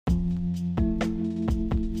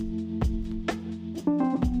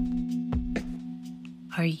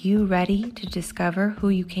Are you ready to discover who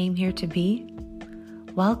you came here to be?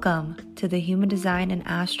 Welcome to the Human Design and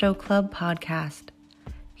Astro Club podcast.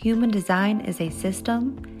 Human Design is a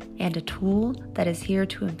system and a tool that is here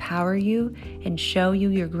to empower you and show you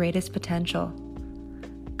your greatest potential.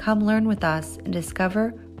 Come learn with us and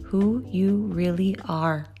discover who you really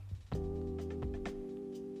are.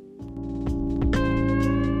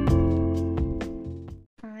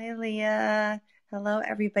 Hi, Leah. Hello,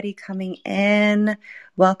 everybody coming in.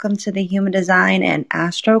 Welcome to the Human Design and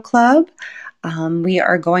Astro Club. We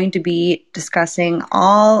are going to be discussing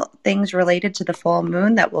all things related to the full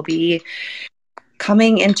moon that will be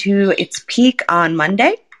coming into its peak on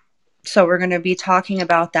Monday. So we're going to be talking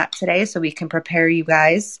about that today so we can prepare you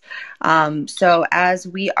guys. So as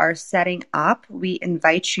we are setting up, we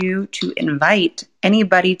invite you to invite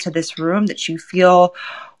anybody to this room that you feel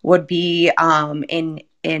would be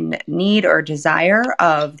in need or desire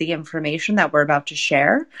of the information that we're about to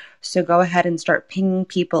share. So go ahead and start pinging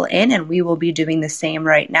people in, and we will be doing the same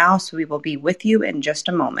right now. So we will be with you in just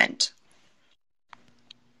a moment.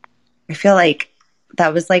 I feel like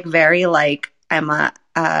that was very I'm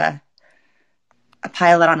a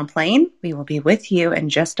pilot on a plane. We will be with you in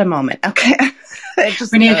just a moment. Okay.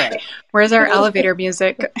 Where's our elevator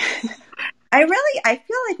music? I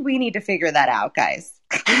feel like we need to figure that out, guys.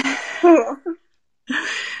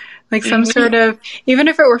 Like some sort of, even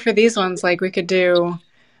if it were for these ones, like we could do,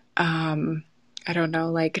 I don't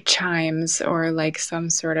know, like chimes or like some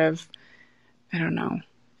sort of, I don't know.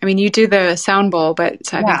 I mean, you do the sound bowl,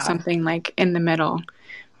 but I think something like in the middle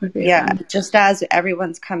would be fun. Just as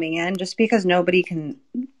everyone's coming in, just because nobody can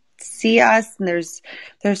see us, and there's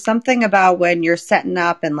something about when you're setting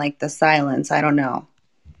up and like the silence. I don't know.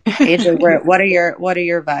 AJ, what are your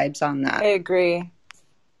vibes on that? I agree.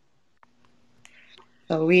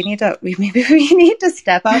 So we need to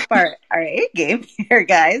step up our A game here,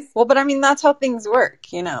 guys. Well, but I mean, that's how things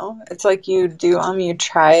work, you know? It's like you do them, you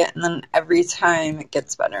try it, and then every time it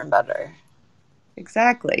gets better and better.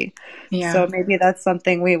 Exactly. Yeah. So maybe that's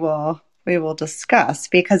something we will discuss,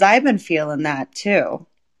 because I've been feeling that too,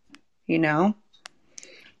 you know?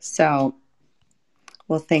 So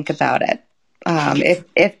we'll think about it.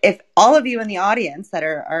 If all of you in the audience that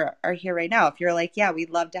are here right now, if you're like, yeah,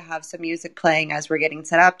 we'd love to have some music playing as we're getting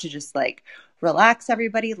set up to just like relax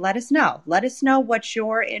everybody, let us know. Let us know what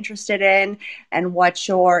you're interested in and what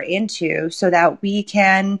you're into so that we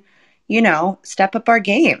can, step up our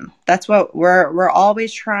game. That's what we're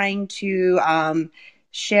always trying to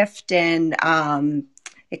shift and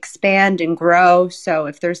expand and grow. So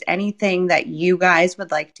if there's anything that you guys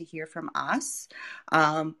would like to hear from us,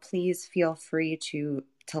 please feel free to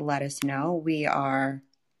let us know. We're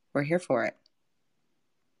here for it.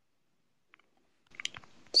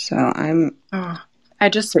 So I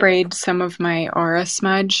just sprayed some of my aura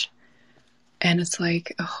smudge, and it's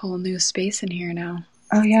like a whole new space in here now.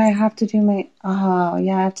 Oh yeah, I have to do my. I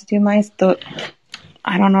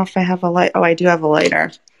don't know if I have a light. Oh, I do have a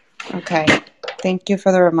lighter. Okay. Thank you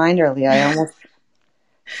for the reminder, Leah. I almost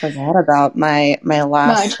forgot about my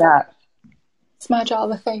last step. Smudge all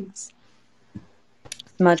the things.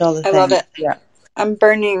 Smudge all the things. I love it. Yeah. I'm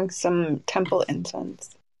burning some temple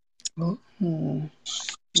incense. Oh,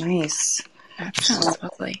 nice. That sounds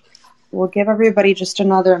lovely. We'll give everybody just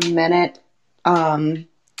another minute to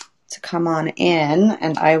come on in,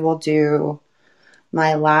 and I will do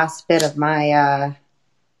my last bit of my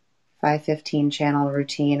 5:15 channel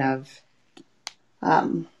routine of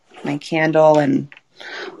my candle and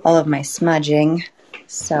all of my smudging.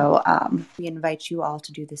 So we invite you all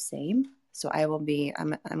to do the same. So I'm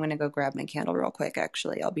going to go grab my candle real quick,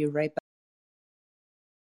 actually. I'll be right back.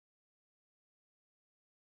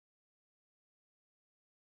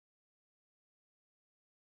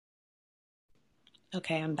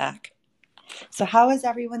 Okay, I'm back. So how was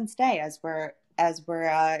everyone's day as we're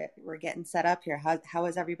getting set up here? How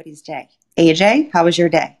was everybody's day? AJ, how was your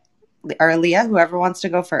day? Or Leah, whoever wants to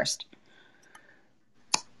go first.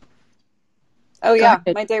 Oh yeah,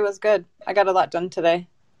 my day was good. I got a lot done today.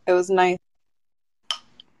 It was nice.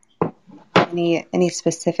 Any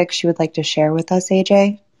specifics you would like to share with us,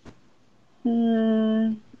 AJ?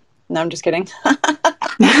 No, I'm just kidding.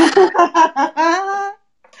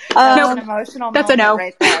 An emotional that's a no.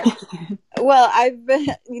 right there. Well, I've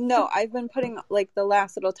been putting like the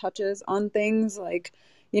last little touches on things. Like,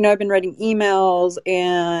 I've been writing emails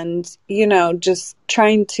and, just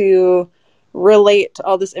trying to relate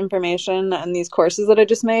all this information and these courses that I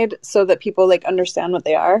just made so that people like understand what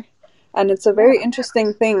they are. And it's a very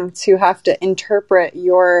interesting thing to have to interpret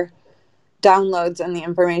your downloads and the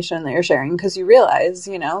information that you're sharing, because you realize,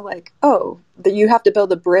 you know, like, oh, that you have to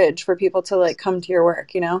build a bridge for people to like come to your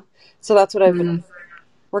work, you know? So that's what I've been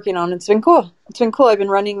working on. It's been cool. It's been cool. I've been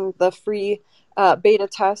running the free beta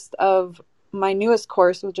test of my newest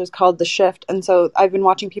course, which is called The Shift. And so I've been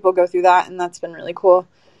watching people go through that, and that's been really cool,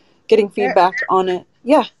 getting feedback on it.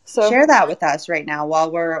 Yeah. So Share that with us right now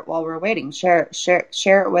while we're waiting. Share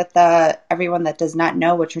it with everyone that does not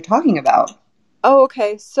know what you're talking about. oh,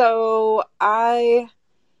 okay. So I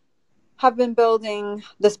have been building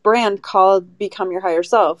this brand called Become Your Higher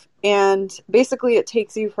Self. And basically it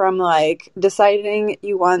takes you from like deciding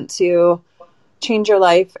you want to change your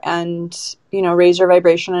life and, you know, raise your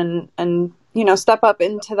vibration and, you know, step up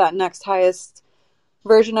into that next highest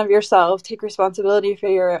version of yourself, take responsibility for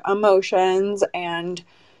your emotions and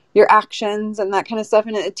your actions and that kind of stuff.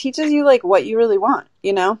 And it teaches you like what you really want,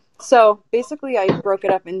 you know? So basically I broke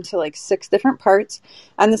it up into like 6 different parts.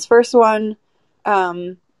 And this first one,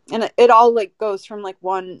 and it all like goes from like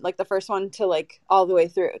one, like the first one to like all the way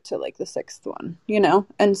through to like the 6th one, you know?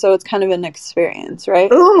 And so it's kind of an experience,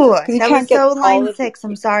 right? Ooh, Because you that can't was get so all line of the, 6.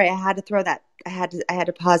 I'm sorry, I had to throw that. I had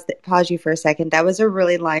to pause you for a second. That was a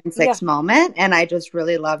really line yeah, 6 moment, and I just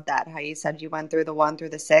really loved that. How you said you went through the 1 through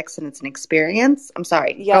the 6, and it's an experience. I'm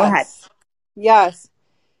sorry. Go ahead. yes, yes,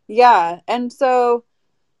 yeah. And so,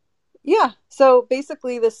 yeah. So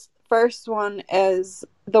basically, this first one is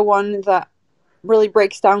the one that really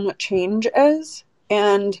breaks down what change is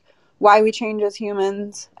and why we change as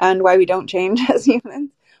humans and why we don't change as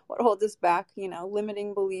humans, what holds us back, you know,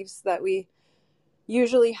 limiting beliefs that we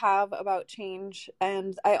usually have about change.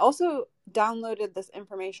 And I also downloaded this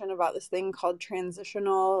information about this thing called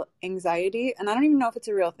transitional anxiety. And I don't even know if it's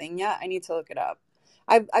a real thing yet. I need to look it up.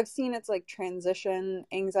 I've seen it's like transition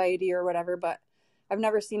anxiety or whatever, but I've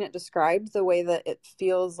never seen it described the way that it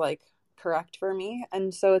feels like correct for me.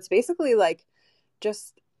 And so it's basically like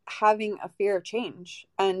just having a fear of change.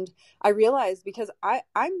 And I realized because I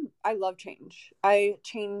love change. I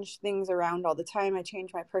change things around all the time. I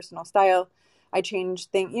change my personal style. I change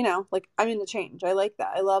things, you know, like I'm into change. I like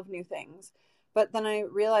that. I love new things. But then I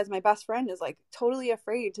realized my best friend is like totally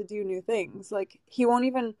afraid to do new things. Like he won't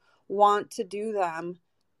even want to do them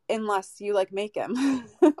unless you like make him.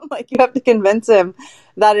 Like you have to convince him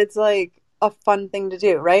that it's like a fun thing to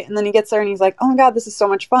do, right? And then he gets there and he's like, "Oh my God, this is so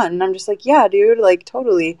much fun." And I'm just like, "Yeah, dude, like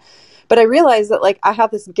totally." But I realized that like I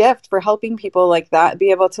have this gift for helping people like that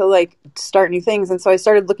be able to like start new things. And so I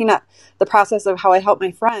started looking at the process of how I help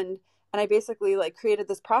my friend, and I basically like created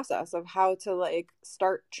this process of how to like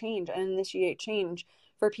start change and initiate change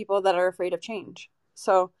for people that are afraid of change.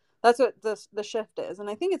 So that's what the shift is. And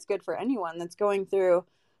I think it's good for anyone that's going through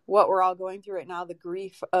what we're all going through right now, the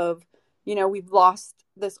grief of, you know, we've lost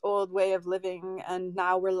this old way of living and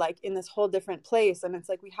now we're like in this whole different place. And it's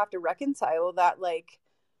like we have to reconcile that like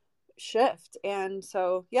shift. And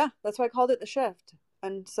so, yeah, that's why I called it the shift.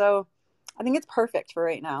 And so I think it's perfect for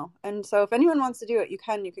right now. And so if anyone wants to do it, you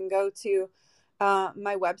can go to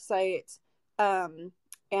my website.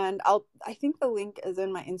 And I think the link is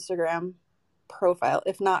in my Instagram profile.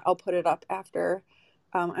 If not, I'll put it up after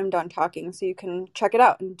I'm done talking, so you can check it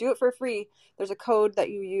out and do it for free. There's a code that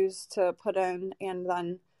you use to put in, and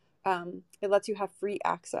then it lets you have free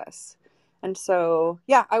access. And so,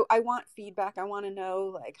 yeah, I want feedback. I want to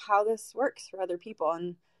know like how this works for other people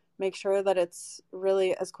and make sure that it's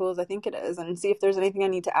really as cool as I think it is, and see if there's anything I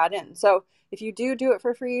need to add in. So if you do it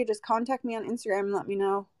for free, just contact me on Instagram and let me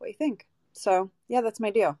know what you think. So yeah, that's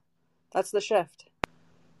my deal. That's the shift.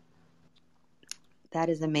 That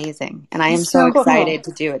is amazing, and I am so So cool. excited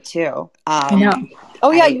to do it too. I know.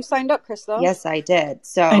 Oh yeah, I you signed up, Crystal. Yes, I did.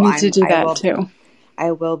 So I need to do that too.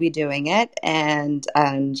 I will be doing it, and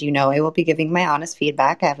you know, I will be giving my honest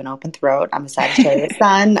feedback. I have an open throat. I'm a Sagittarius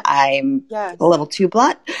sun. I'm Yes. a little too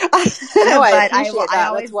blunt, No, I but appreciate I that.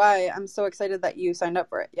 always, That's why I'm so excited that you signed up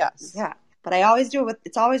for it. Yes. yeah. But I always do it with.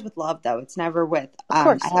 It's always with love, though. It's never with. Of I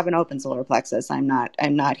course. have an open solar plexus. I'm not.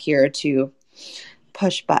 I'm not here to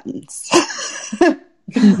push buttons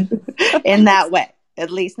in that way. At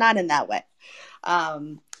least not in that way.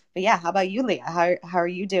 But yeah, how about you, Leah? How are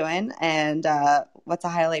you doing? And what's a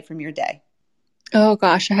highlight from your day? Oh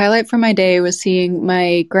gosh, a highlight from my day was seeing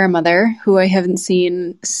my grandmother, who I haven't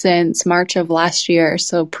seen since March of last year,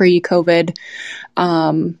 so pre-COVID.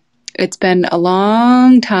 It's been a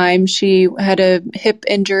long time. She had a hip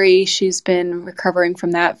injury. She's been recovering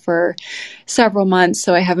from that for several months,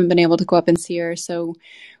 so I haven't been able to go up and see her. So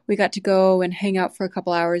we got to go and hang out for a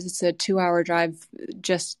couple hours. It's a 2-hour drive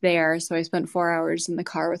just there. So I spent 4 hours in the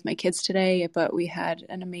car with my kids today, but we had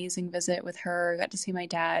an amazing visit with her. Got to see my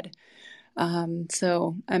dad.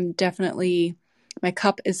 So I'm definitely my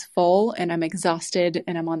cup is full and I'm exhausted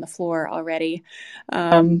and I'm on the floor already.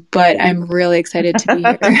 But I'm really excited to be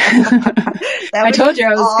here. That I was told just you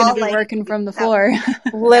I was going to all be like working from the that. floor. That was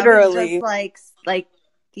just Literally. like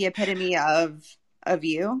the epitome of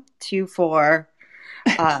you, 2-4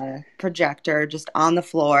 projector, just on the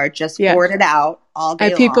floor, just Yeah. poured it out all I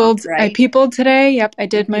day long, peopled I right? peopled today. Yep, I You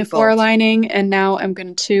did my people. 4 lining and now I'm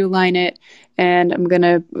going to line it and I'm going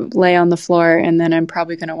to lay on the floor and then I'm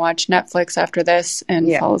probably going to watch Netflix after this and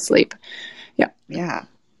Yeah. fall asleep. Yeah. Yeah.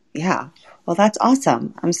 Yeah. Well, that's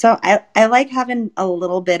awesome. I like having a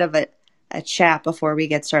little bit of a chat before we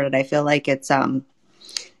get started. I feel like it's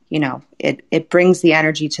it brings the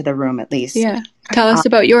energy to the room at least. Yeah. Tell us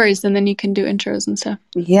about yours and then you can do intros and stuff.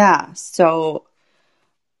 Yeah. So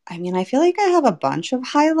I mean, I feel like I have a bunch of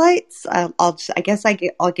highlights. I guess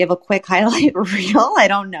I'll give a quick highlight reel. I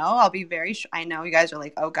don't know. I'll be I know you guys are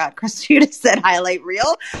like, oh God, Chris, you just said highlight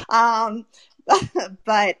reel. Um,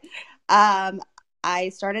 but I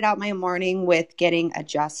started out my morning with getting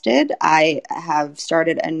adjusted. I have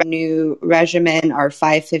started a new regimen, our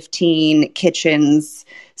 515 kitchens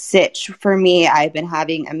sitch. For me, I've been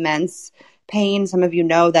having immense pain. Some of you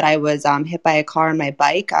know that I was hit by a car on my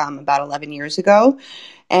bike about 11 years ago.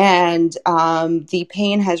 And the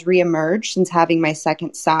pain has reemerged since having my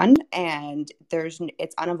second son, and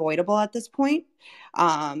it's unavoidable at this point.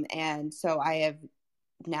 And so I am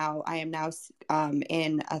now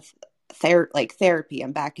in a therapy.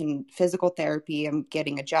 I'm back in physical therapy. I'm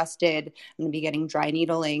getting adjusted. I'm going to be getting dry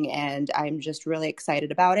needling, and I'm just really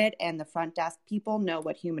excited about it. And the front desk people know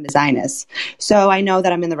what human design is, so I know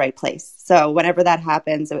that I'm in the right place. So whenever that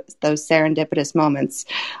happens, those serendipitous moments,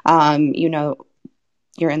 you know,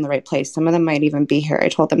 you're in the right place. Some of them might even be here. I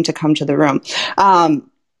told them to come to the room. But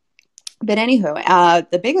anywho,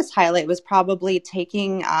 the biggest highlight was probably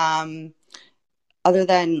taking, other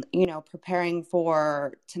than, preparing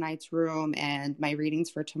for tonight's room and my readings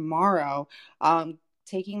for tomorrow,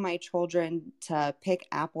 taking my children to pick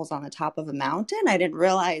apples on the top of a mountain. I didn't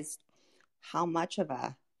realize how much of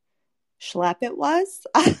a schlep it was,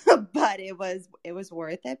 but it was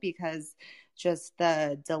worth it because just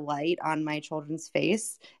the delight on my children's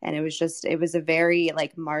face, and it was a very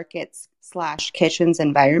like markets slash kitchens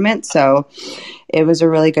environment, so it was a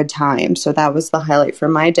really good time. So that was the highlight for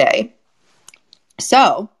my day.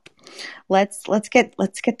 So let's get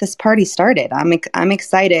this party started. I'm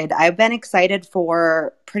excited. I've been excited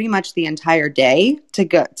for pretty much the entire day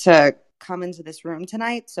to come into this room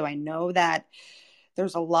tonight, so I know that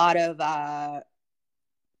there's a lot of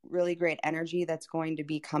really great energy that's going to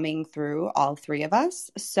be coming through all three of us.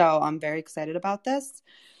 So I'm very excited about this.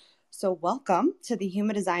 So welcome to the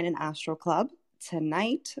Human Design and Astro Club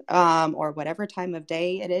tonight, or whatever time of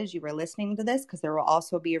day it is you were listening to this, because there will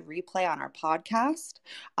also be a replay on our podcast.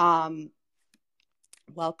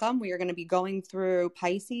 Welcome. We are going to be going through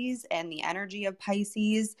Pisces and the energy of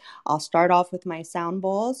Pisces. I'll start off with my sound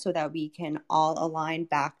bowl so that we can all align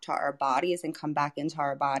back to our bodies and come back into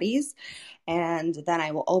our bodies. And then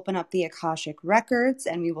I will open up the Akashic records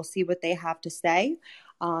and we will see what they have to say.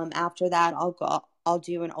 After that, I'll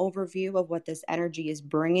do an overview of what this energy is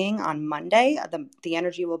bringing on Monday. The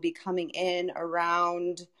energy will be coming in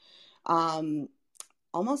around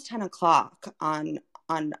almost 10 o'clock on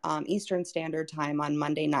Eastern Standard Time on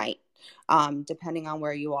Monday night. Depending on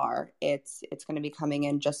where you are, it's going to be coming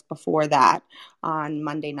in just before that on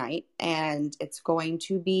Monday night, and it's going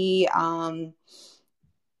to be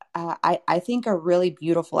I think a really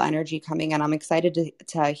beautiful energy coming in. I'm excited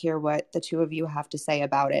to hear what the two of you have to say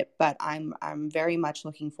about it, but I'm very much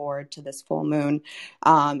looking forward to this full moon.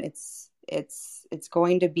 It's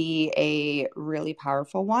going to be a really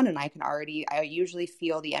powerful one, and I usually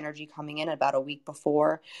feel the energy coming in about a week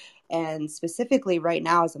before, and specifically right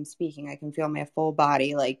now as I'm speaking, I can feel my full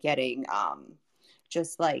body like getting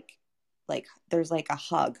just like there's like a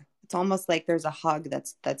hug. It's almost like there's a hug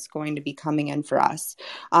that's going to be coming in for us.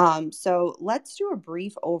 So let's do a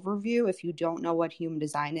brief overview if you don't know what human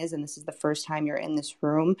design is, and this is the first time you're in this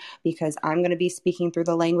room, because I'm going to be speaking through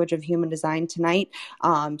the language of human design tonight.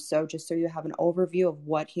 So just so you have an overview of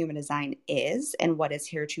what human design is and what it's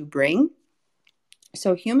here to bring.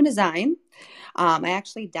 So human design, I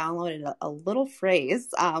actually downloaded a little phrase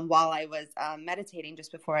while I was meditating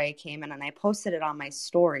just before I came in, and I posted it on my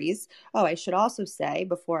stories. Oh, I should also say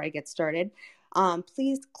before I get started,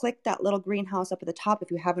 please click that little greenhouse up at the top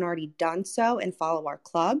if you haven't already done so, and follow our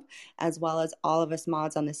club, as well as all of us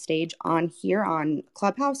mods on the stage on here on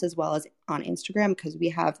Clubhouse, as well as on Instagram, because we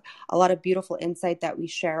have a lot of beautiful insight that we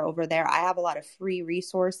share over there. I have a lot of free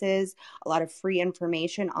resources, a lot of free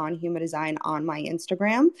information on human design on my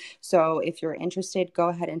Instagram. So if you're interested, go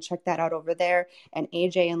ahead and check that out over there. And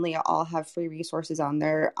AJ and Leah all have free resources on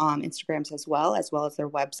their Instagrams as well as their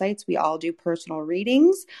websites. We all do personal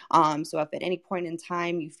readings. So if at any point in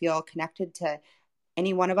time you feel connected to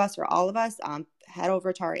any one of us or all of us, head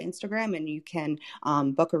over to our Instagram and you can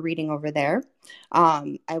book a reading over there.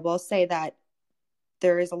 I will say that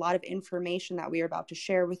there is a lot of information that we are about to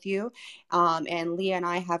share with you. And Leah and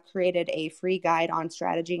I have created a free guide on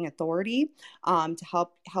strategy and authority to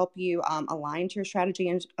help you align to your strategy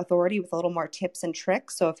and authority with a little more tips and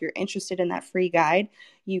tricks. So if you're interested in that free guide,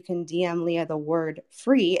 you can DM Leah the word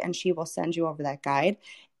free and she will send you over that guide.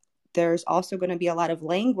 There's also going to be a lot of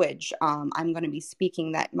language I'm going to be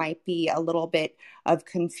speaking that might be a little bit of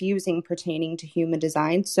confusing pertaining to human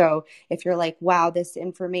design. So if you're like, wow, this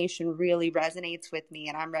information really resonates with me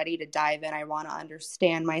and I'm ready to dive in, I want to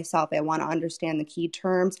understand myself, I want to understand the key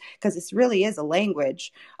terms, because this really is a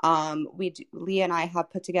language. Leah and I have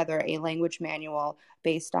put together a language manual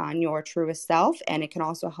based on your truest self, and it can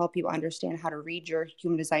also help you understand how to read your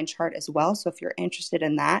human design chart as well. So if you're interested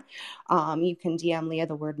in that, you can DM Leah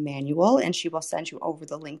the word manual and she will send you over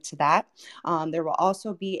the link to that. There will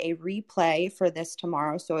also be a replay for this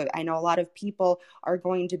tomorrow. So I know a lot of people are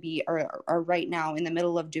going to be are right now in the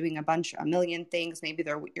middle of doing a million things. Maybe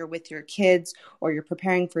you're with your kids, or you're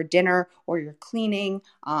preparing for dinner, or you're cleaning.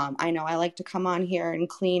 I know I like to come on here and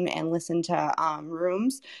clean and listen to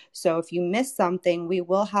rooms. So if you miss something, we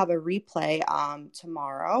will have a replay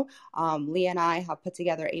tomorrow. Leah and I have put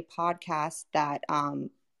together a podcast that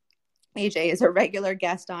AJ is a regular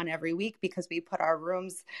guest on every week, because we put our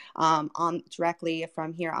rooms on directly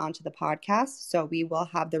from here onto the podcast. So we will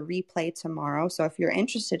have the replay tomorrow. So if you're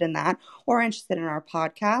interested in that or interested in our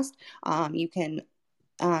podcast, you can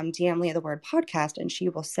DM Leah the word podcast and she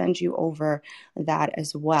will send you over that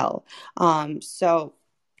as well. So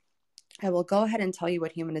I will go ahead and tell you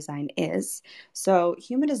what human design is. So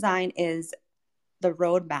human design is the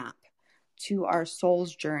roadmap to our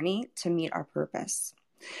soul's journey to meet our purpose.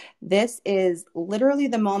 This is literally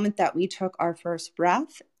the moment that we took our first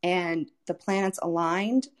breath and the planets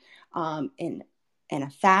aligned in a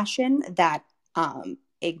fashion that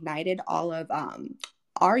ignited all of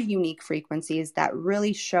our unique frequencies that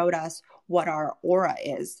really showed us what our aura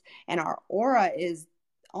is. And our aura is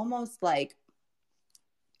almost like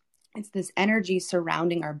it's this energy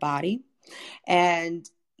surrounding our body. And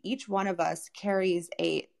each one of us carries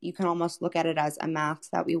you can almost look at it as a mask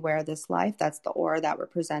that we wear this life. That's the aura that we're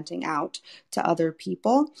presenting out to other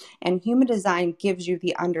people. And human design gives you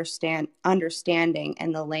the understanding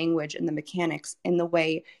and the language and the mechanics in the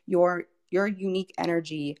way your unique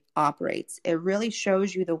energy operates. It really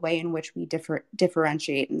shows you the way in which we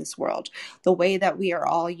differentiate in this world, the way that we are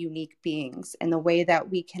all unique beings, and the way that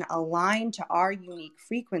we can align to our unique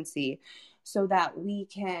frequency so that we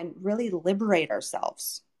can really liberate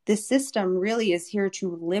ourselves. This system really is here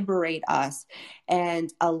to liberate us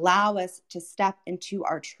and allow us to step into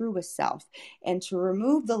our truest self and to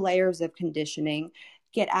remove the layers of conditioning,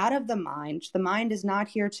 get out of the mind. The mind is not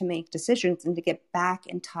here to make decisions, and to get back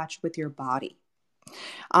in touch with your body.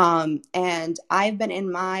 And I've been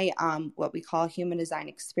in my what we call human design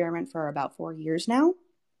experiment for about 4 years now.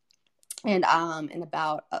 And in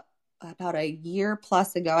about a year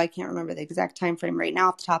plus ago, I can't remember the exact time frame right now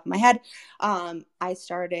off the top of my head, I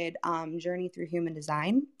started Journey Through Human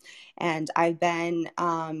Design. And I've been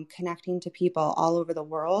connecting to people all over the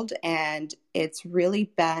world. And it's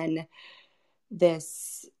really been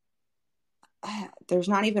this, there's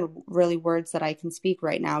not even really words that I can speak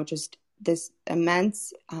right now, just this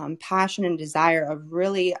immense passion and desire of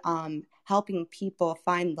really helping people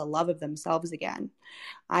find the love of themselves again.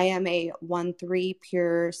 I am a 1-3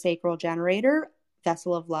 pure sacral generator,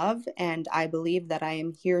 vessel of love, and I believe that I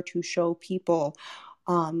am here to show people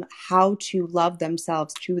how to love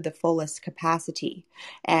themselves to the fullest capacity.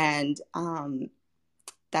 And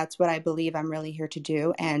that's what I believe I'm really here to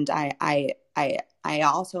do. And I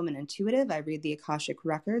also am an intuitive. I read the Akashic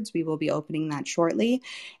Records. We will be opening that shortly.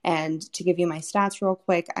 And to give you my stats real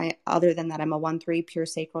quick, other than that, I'm a 1-3 pure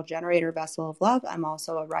sacral generator, vessel of love. I'm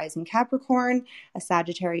also a rising Capricorn, a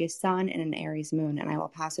Sagittarius sun, and an Aries moon. And I will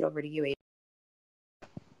pass it over to you, Adrienne.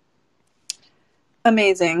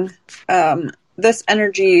 Amazing. This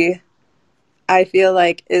energy, I feel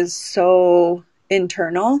like, is so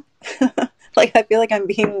internal. Like, I feel like I'm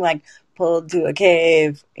being like pulled to a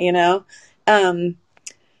cave, you know?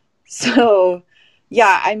 So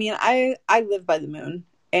yeah, I mean, I live by the moon,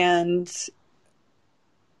 and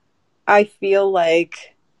I feel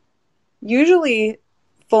like usually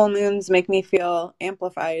full moons make me feel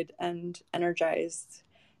amplified and energized.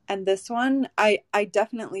 And this one, I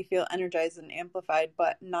definitely feel energized and amplified,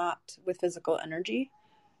 but not with physical energy.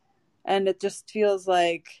 And it feels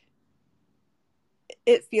like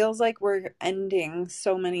we're ending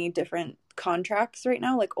so many different contracts right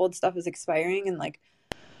now. Like old stuff is expiring and like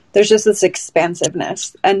there's just this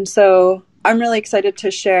expansiveness. And so I'm really excited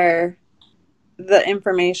to share the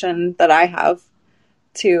information that I have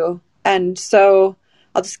too. And so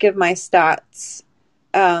I'll just give my stats.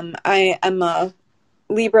 I am a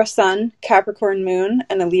Libra sun, Capricorn moon,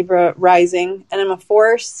 and a Libra rising, and I'm a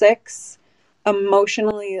 4/6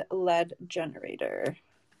 emotionally led generator.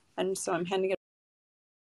 And so I'm handing it.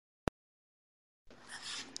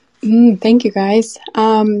 Thank you, guys.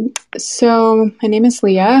 So my name is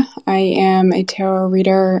Leah. I am a tarot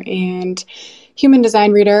reader and human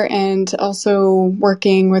design reader, and also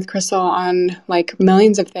working with Crystal on like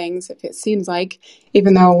millions of things, if it seems like,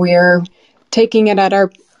 even though we're taking it at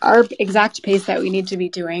our exact pace that we need to be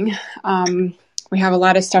doing. We have a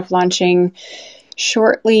lot of stuff launching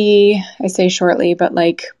shortly. I say shortly, but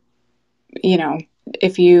like, you know,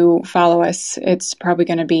 if you follow us, it's probably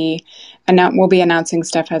going to be, we'll be announcing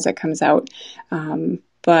stuff as it comes out.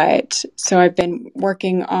 But so I've been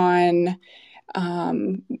working on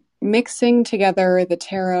mixing together the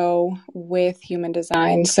tarot with human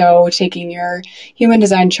design. So taking your human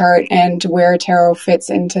design chart and where tarot fits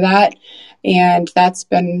into that. And that's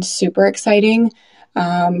been super exciting.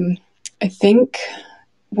 I think,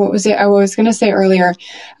 what was it? I was going to say earlier,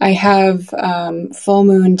 I have full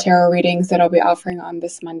moon tarot readings that I'll be offering on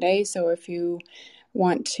this Monday. So if you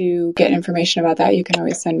want to get information about that, you can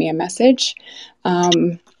always send me a message.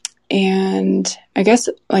 And I guess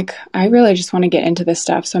like I really just want to get into this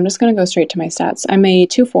stuff. So I'm just going to go straight to my stats. I'm a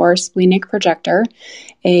 2/4 splenic projector,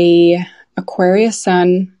 a Aquarius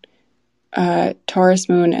sun, Taurus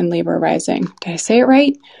moon, and Libra rising. Did I say it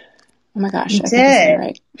right? Oh my gosh, You I think I said it did.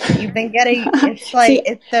 right. You've been getting, it's like, See,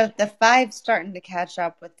 it's the five's starting to catch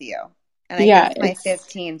up with you. And I yeah, guess my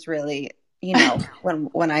 15's really, you know,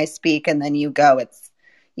 when I speak and then you go, it's,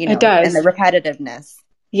 you it know, and the does. repetitiveness.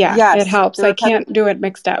 Yeah, it Yes, helps. the I repetitive. can't do it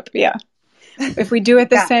mixed up. Yeah. If we do it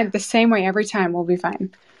Got the same way every time, we'll be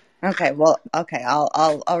fine. Okay, well, okay,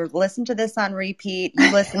 I'll listen to this on repeat.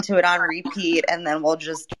 You listen to it on repeat, and then we'll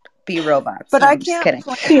just be robots. But No, I I'm just can't kidding.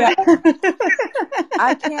 plan. Yeah.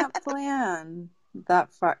 I can't plan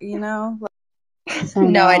that far, I No,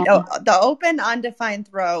 I know. know the open undefined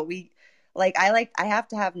throw. I have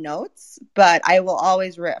to have notes, but I will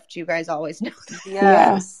always riff. You guys always know that.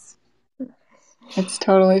 Yeah, Yes. it's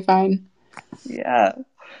totally fine. Yeah,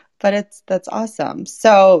 but that's awesome.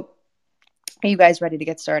 So, are you guys ready to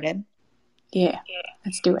get started? Yeah,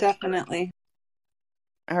 let's do it. Definitely.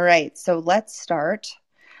 All right, so let's start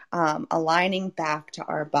aligning back to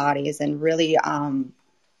our bodies and really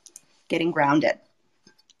getting grounded.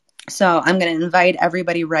 So I'm going to invite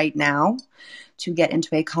everybody right now to get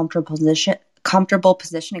into a comfortable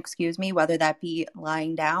position, excuse me, whether that be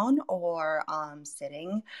lying down or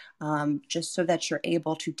sitting, just so that you're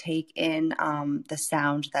able to take in the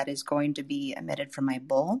sound that is going to be emitted from my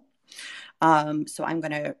bowl. So I'm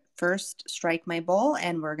going to first strike my bowl,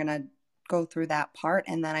 and we're going to go through that part,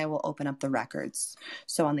 and then I will open up the records.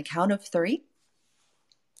 So on the count of 3,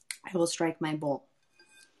 I will strike my bowl.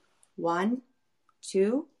 1,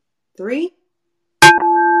 2, 3.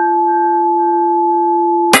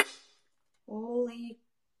 Holy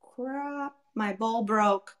crap, my bowl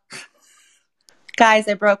broke. Guys,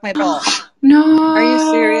 I broke my bowl. No. Are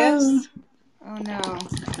you serious? Oh no.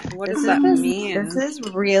 What This does is that this mean? is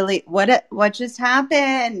really what just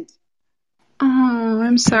happened? Oh,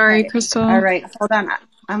 I'm sorry, Okay. All Crystal. right, hold on.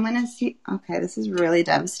 I'm gonna see. Okay, this is really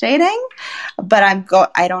devastating, but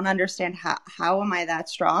I don't understand how am I that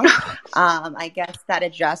strong? I guess that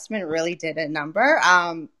adjustment really did a number.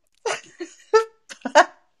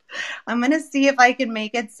 I'm going to see if I can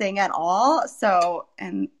make it sing at all. So,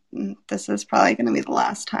 and this is probably going to be the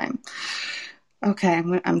last time. Okay,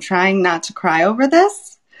 I'm trying not to cry over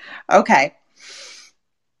this. Okay.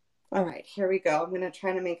 All right, here we go. I'm going to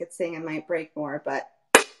try to make it sing. It might break more, but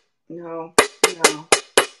no.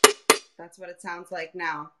 That's what it sounds like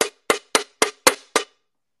now.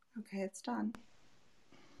 Okay, it's done.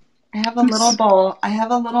 I have a little bowl.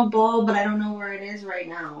 But I don't know where it is right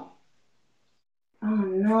now. Oh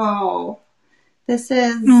no. This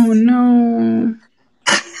is... Oh no.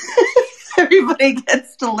 Everybody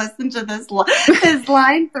gets to listen to this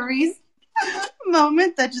line 3's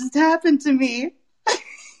moment that just happened to me.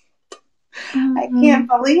 I can't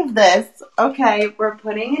believe this. Okay, we're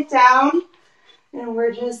putting it down and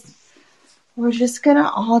we're just we're just going to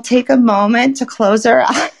all take a moment to close our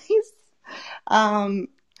eyes.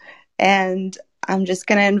 And I'm just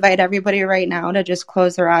going to invite everybody right now to just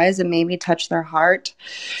close their eyes and maybe touch their heart.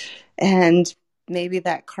 And maybe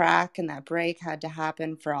that crack and that break had to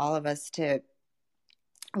happen for all of us to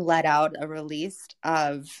let out a release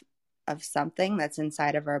of something that's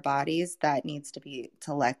inside of our bodies that needs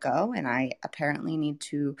to let go. And I apparently need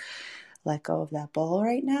to let go of that bowl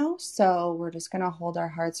right now. So we're just going to hold our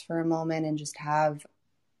hearts for a moment and just have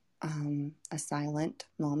a silent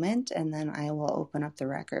moment, and then I will open up the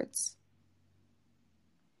records.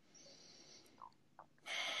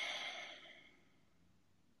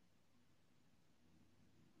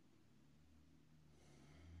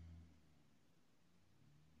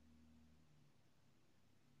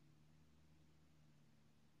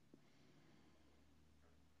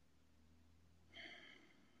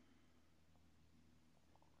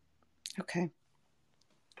 Okay.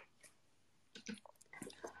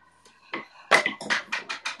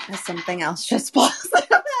 Something else just paused. I'm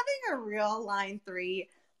having a real line 3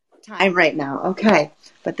 time right now. Okay.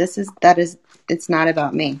 But it's not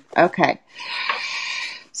about me. Okay.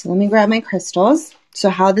 So let me grab my crystals. So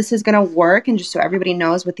how this is going to work, and just so everybody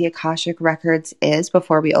knows what the Akashic Records is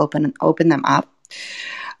before we open them up.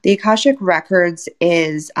 The Akashic Records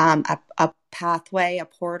is a pathway, a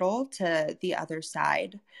portal to the other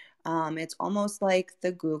side. It's almost like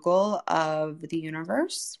the Google of the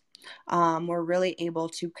universe. We're really able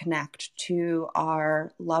to connect to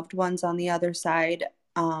our loved ones on the other side,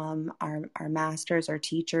 our masters, our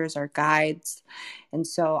teachers, our guides. And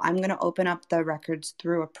so I'm going to open up the records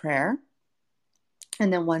through a prayer.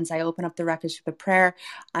 And then once I open up the records for the prayer,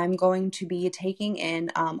 I'm going to be taking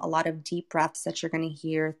in a lot of deep breaths that you're going to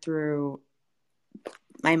hear through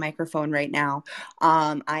my microphone right now.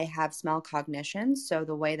 I have smell cognition. So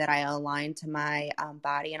the way that I align to my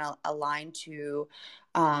body and align to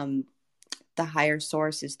the higher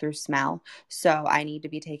source is through smell. So I need to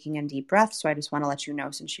be taking in deep breaths. So I just want to let you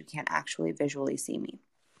know, since you can't actually visually see me.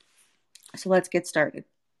 So let's get started.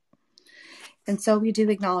 And so we do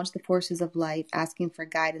acknowledge the forces of light, asking for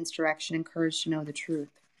guidance, direction, and courage to know the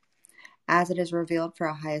truth, as it is revealed for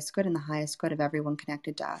our highest good and the highest good of everyone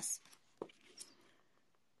connected to us.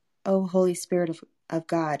 O Holy Spirit of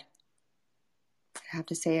God, I have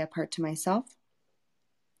to say a part to myself.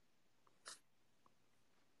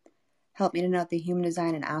 Help me to note the Human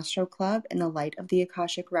Design and Astro Club in the light of the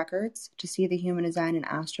Akashic Records, to see the Human Design and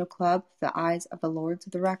Astro Club through the eyes of the Lords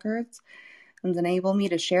of the Records, and enable me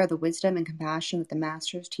to share the wisdom and compassion that the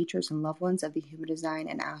masters, teachers, and loved ones of the Human Design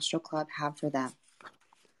and Astro Club have for them. I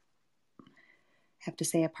have to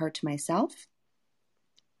say a part to myself.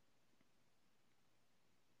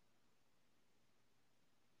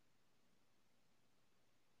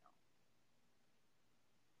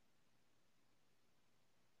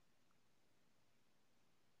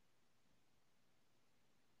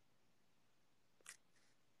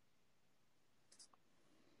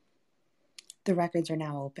 The records are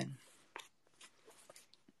now open.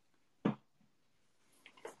 All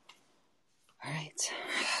right.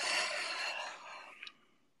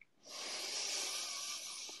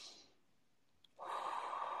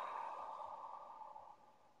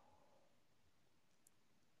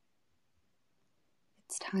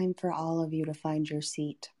 It's time for all of you to find your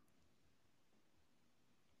seat,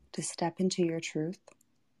 to step into your truth,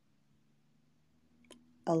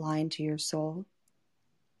 align to your soul,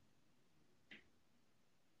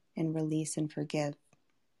 and release and forgive.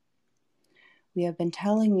 We have been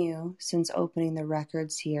telling you since opening the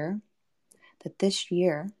records here that this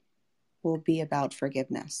year will be about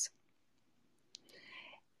forgiveness.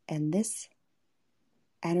 And this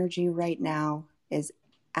energy right now is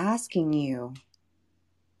asking you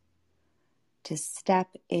to step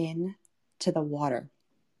in to the water.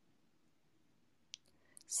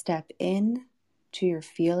 Step in to your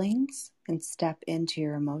feelings and step into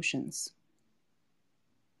your emotions.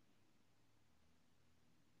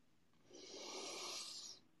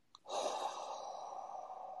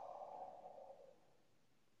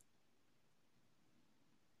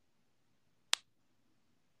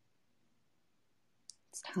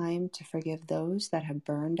 It's time to forgive those that have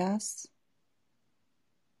burned us,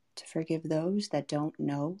 to forgive those that don't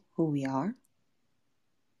know who we are,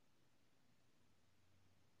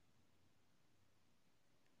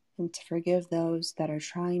 and to forgive those that are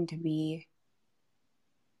trying to be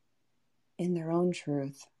in their own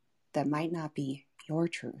truth that might not be your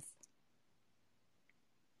truth.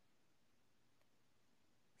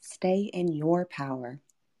 Stay in your power.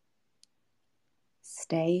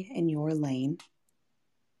 Stay in your lane.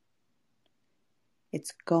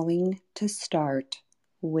 It's going to start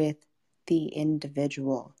with the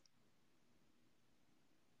individual.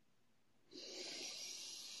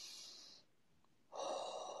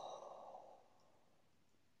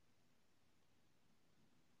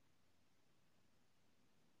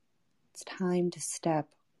 It's time to step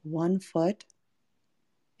one foot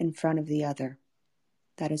in front of the other.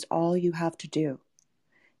 That is all you have to do,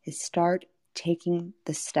 is start taking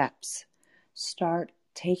the steps. Start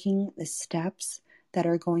taking the steps that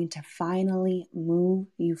are going to finally move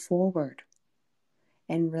you forward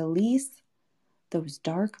and release those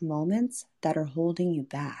dark moments that are holding you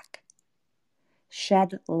back.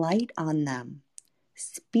 Shed light on them.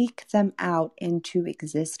 Speak them out into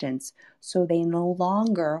existence so they no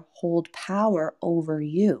longer hold power over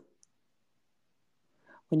you.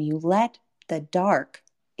 When you let the dark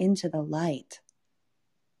into the light,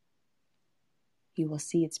 you will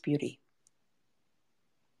see its beauty.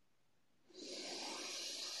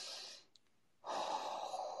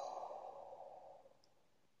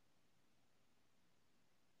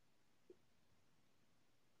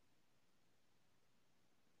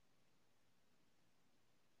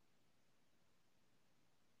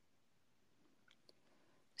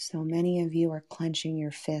 So many of you are clenching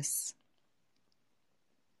your fists,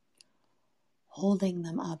 holding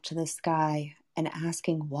them up to the sky and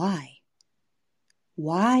asking why.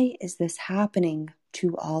 Why is this happening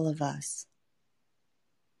to all of us?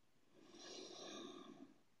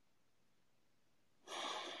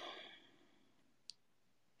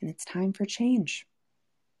 And it's time for change.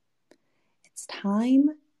 It's time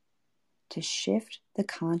to shift the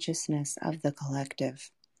consciousness of the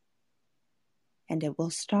collective. And it will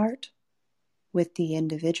start with the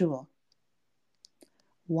individual.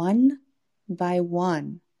 One by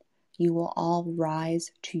one, you will all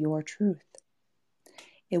rise to your truth.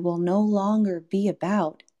 It will no longer be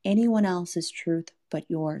about anyone else's truth but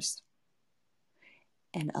yours.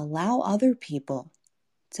 And allow other people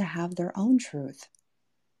to have their own truth.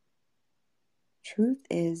 Truth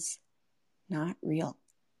is not real.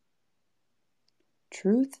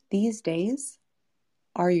 Truth these days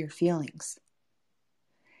are your feelings.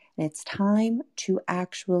 And it's time to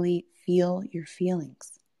actually feel your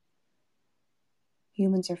feelings.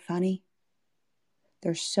 Humans are funny.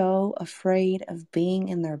 They're so afraid of being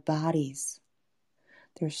in their bodies.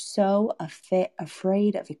 They're so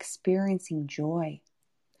afraid of experiencing joy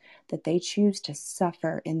that they choose to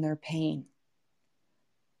suffer in their pain.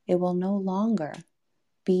 It will no longer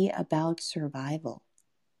be about survival.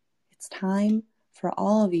 It's time for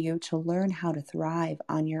all of you to learn how to thrive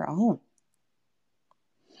on your own.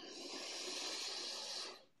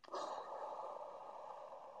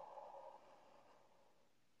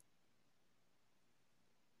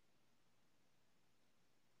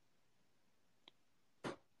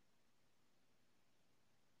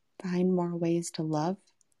 Find more ways to love.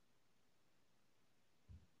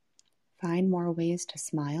 Find more ways to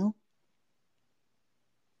smile.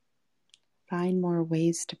 Find more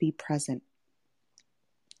ways to be present.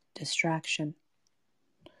 Distraction.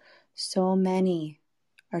 So many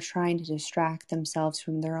are trying to distract themselves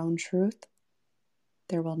from their own truth.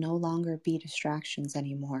 There will no longer be distractions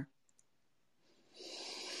anymore.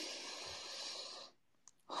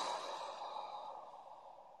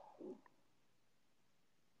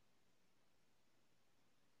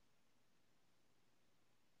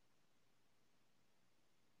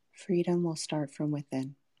 Freedom will start from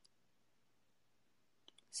within.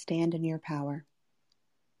 Stand in your power.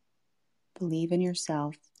 Believe in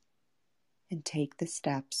yourself and take the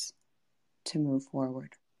steps to move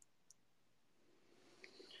forward.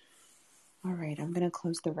 All right, I'm going to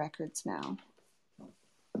close the records now.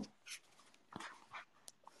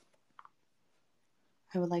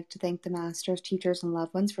 I would like to thank the masters, teachers, and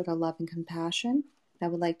loved ones for their love and compassion. I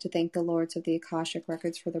would like to thank the lords of the Akashic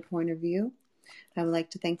Records for their point of view. I would like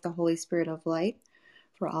to thank the Holy Spirit of Light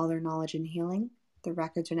for all their knowledge and healing. The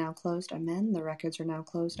records are now closed. Amen. The records are now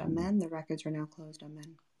closed. Amen. The records are now closed.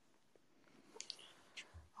 Amen.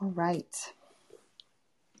 All right.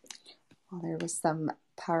 Well, there was some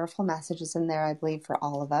powerful messages in there, I believe, for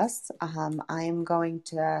all of us. I am going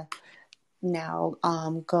to now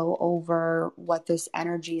go over what this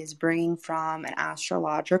energy is bringing from an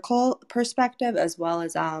astrological perspective, as well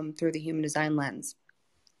as through the human design lens.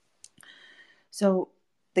 So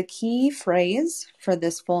the key phrase for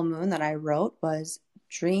this full moon that I wrote was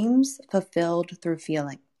dreams fulfilled through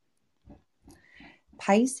feeling.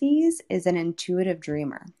 Pisces is an intuitive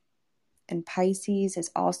dreamer, and Pisces is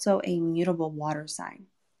also a mutable water sign.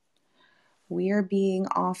 We are being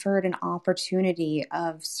offered an opportunity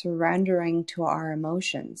of surrendering to our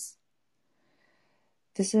emotions.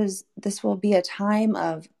 This will be a time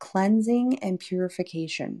of cleansing and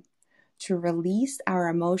purification to release our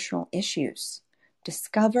emotional issues,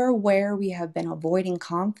 discover where we have been avoiding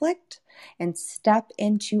conflict, and step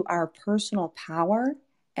into our personal power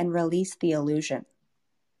and release the illusion.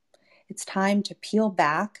 It's time to peel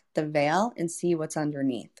back the veil and see what's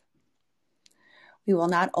underneath. We will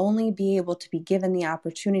not only be able to be given the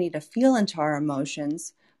opportunity to feel into our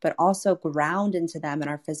emotions, but also ground into them in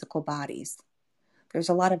our physical bodies. There's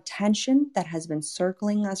a lot of tension that has been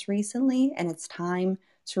circling us recently, and it's time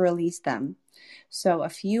to release them. So a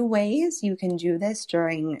few ways you can do this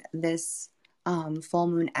during this full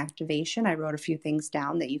moon activation. I wrote a few things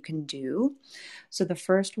down that you can do. So the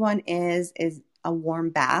first one is a warm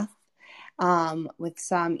bath. With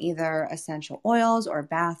some either essential oils or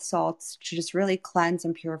bath salts to just really cleanse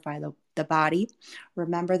and purify the body.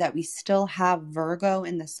 Remember that we still have Virgo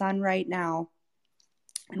in the sun right now.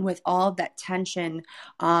 And with all of that tension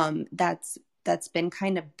that's been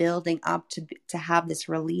kind of building up to have this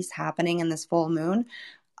release happening in this full moon,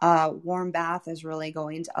 warm bath is really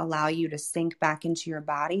going to allow you to sink back into your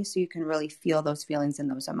body so you can really feel those feelings and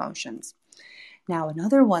those emotions. Now,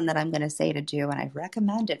 another one that I'm going to say to do, and I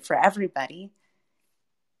recommend it for everybody,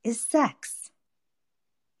 is sex.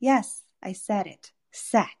 Yes, I said it.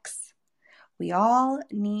 Sex. We all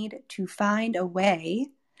need to find a way,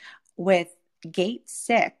 with gate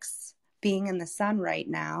 6 being in the sun right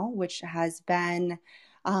now, which has been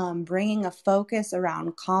bringing a focus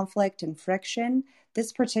around conflict and friction.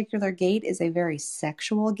 This particular gate is a very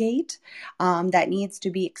sexual gate that needs to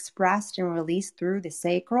be expressed and released through the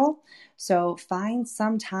sacral. So find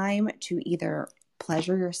some time to either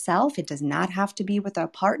pleasure yourself. It does not have to be with a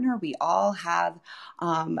partner. We all have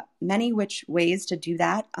many which ways to do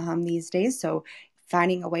that these days. So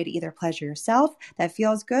finding a way to either pleasure yourself that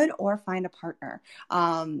feels good or find a partner.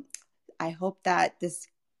 I hope that this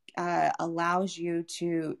allows you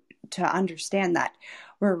to understand that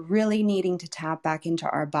we're really needing to tap back into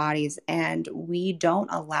our bodies, and we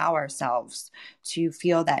don't allow ourselves to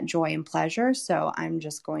feel that joy and pleasure. So I'm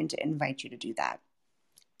just going to invite you to do that.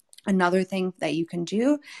 Another thing that you can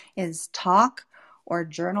do is talk or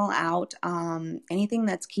journal out anything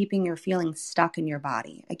that's keeping your feelings stuck in your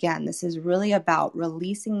body. Again, this is really about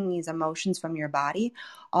releasing these emotions from your body.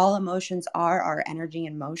 All emotions are our energy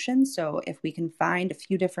in motion. So if we can find a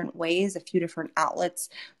few different ways, a few different outlets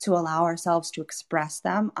to allow ourselves to express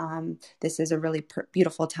them, this is a really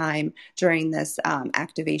beautiful time during this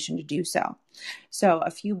activation to do so. So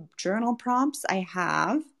a few journal prompts I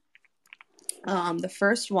have. The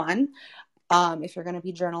first one, if you're going to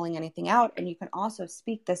be journaling anything out, and you can also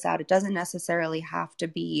speak this out, it doesn't necessarily have to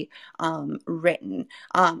be written.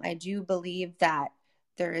 I do believe that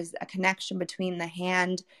there is a connection between the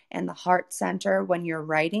hand and the heart center when you're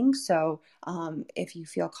writing. So if you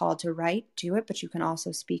feel called to write, do it, but you can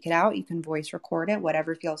also speak it out. You can voice record it,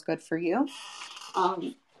 whatever feels good for you.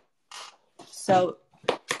 So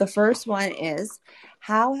the first one is,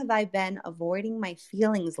 how have I been avoiding my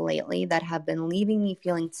feelings lately that have been leaving me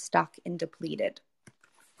feeling stuck and depleted?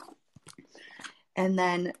 And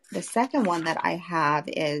then the second one that I have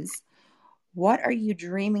is, what are you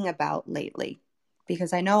dreaming about lately?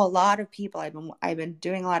 Because I know a lot of people, I've been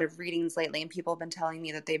doing a lot of readings lately, and people have been telling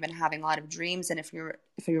me that they've been having a lot of dreams. And if you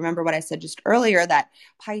remember what I said just earlier, that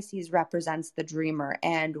Pisces represents the dreamer,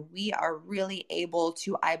 and we are really able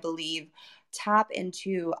to, I believe, tap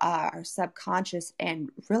into our subconscious and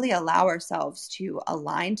really allow ourselves to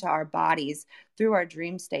align to our bodies through our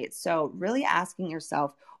dream states. So really asking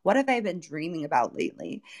yourself, what have I been dreaming about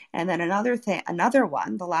lately? And then another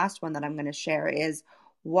one, the last one that I'm going to share is,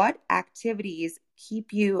 what activities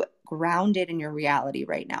keep you grounded in your reality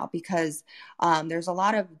right now? Because there's a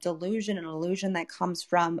lot of delusion and illusion that comes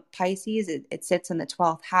from Pisces. It sits in the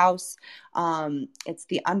 12th house. It's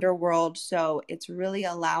the underworld. So it's really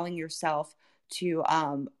allowing yourself to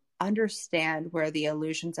understand where the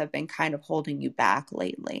illusions have been kind of holding you back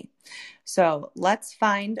lately. So let's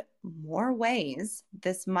find more ways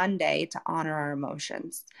this Monday to honor our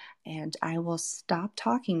emotions. And I will stop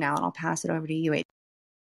talking now, and I'll pass it over to you, Adrienne.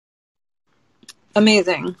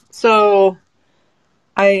 Amazing. So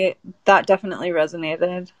that definitely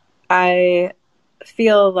resonated. I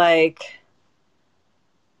feel like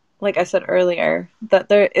I said earlier, that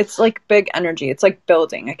it's like big energy. It's like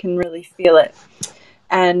building. I can really feel it.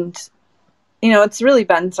 And, it's really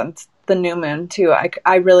been since the new moon too.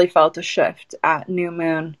 I really felt a shift at new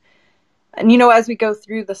moon. And, as we go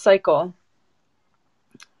through the cycle,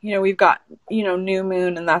 we've got, new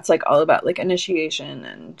moon, and that's like all about like initiation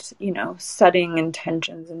and, setting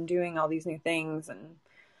intentions and doing all these new things and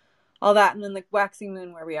all that. And then the waxing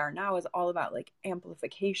moon, where we are now, is all about like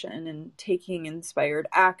amplification and taking inspired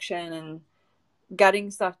action and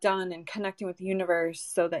getting stuff done and connecting with the universe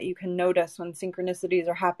so that you can notice when synchronicities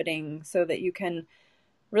are happening, so that you can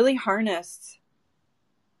really harness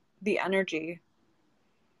the energy,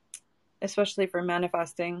 especially for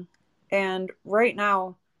manifesting. And right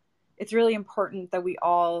now, it's really important that we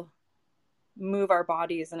all move our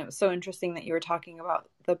bodies. And it was so interesting that you were talking about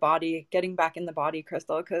the body, getting back in the body,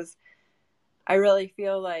 Crystal, because I really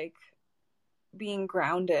feel like being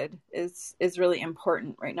grounded is really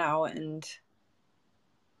important right now. And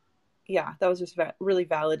yeah, that was just really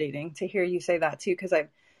validating to hear you say that too, because I'm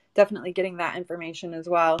definitely getting that information as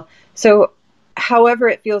well. So however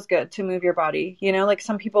it feels good to move your body, you know, like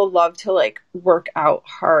some people love to like work out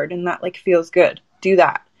hard and that like feels good. Do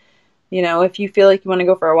that. You know, if you feel like you want to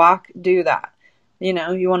go for a walk, do that. You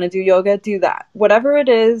know, you want to do yoga, do that. Whatever it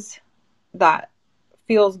is that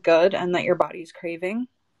feels good and that your body's craving,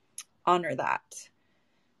 honor that.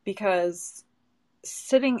 Because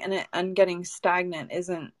sitting in it and getting stagnant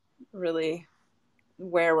isn't really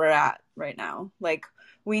where we're at right now. Like,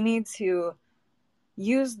 we need to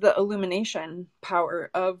use the illumination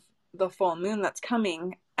power of the full moon that's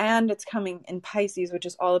coming, and it's coming in Pisces, which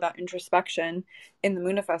is all about introspection in the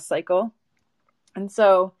Moonifest cycle. And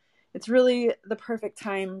so it's really the perfect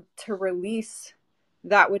time to release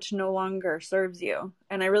that which no longer serves you.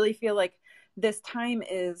 And I really feel like this time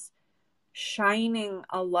is shining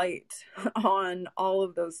a light on all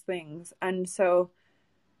of those things. And so,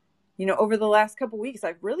 you know, over the last couple of weeks,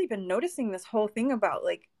 I've really been noticing this whole thing about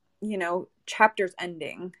like, you know, chapters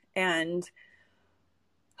ending and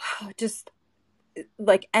just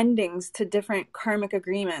like endings to different karmic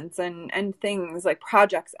agreements and things like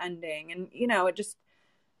projects ending. And, you know, it just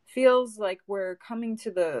feels like we're coming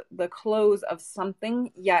to the close of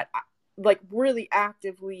something, yet like really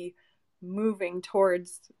actively moving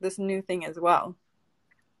towards this new thing as well.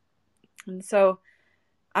 And so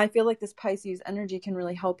I feel like this Pisces energy can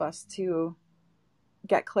really help us to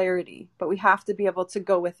get clarity, but we have to be able to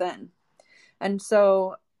go within. And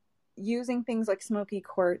so using things like smoky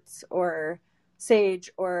quartz or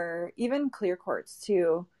sage or even clear quartz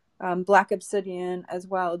too, black obsidian as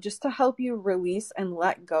well, just to help you release and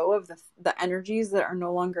let go of the energies that are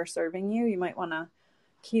no longer serving you. You might want to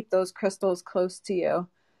keep those crystals close to you.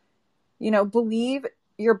 You know, believe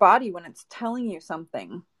your body when it's telling you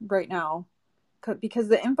something right now, because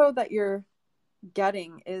the info that you're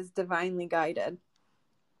getting is divinely guided.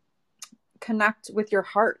 Connect with your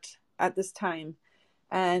heart at this time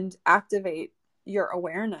and activate your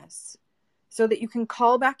awareness so that you can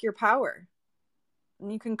call back your power.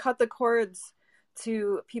 And you can cut the cords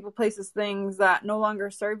to people, places, things that no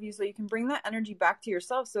longer serve you, so you can bring that energy back to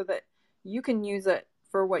yourself so that you can use it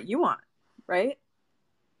for what you want, right?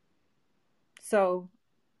 So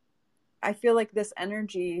I feel like this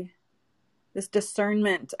energy, this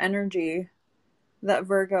discernment energy that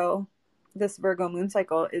this Virgo moon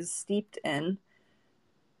cycle is steeped in,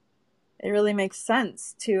 it really makes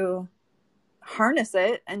sense to harness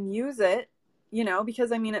it and use it, you know,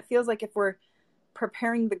 because I mean, it feels like if we're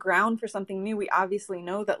preparing the ground for something new, we obviously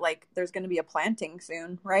know that like there's going to be a planting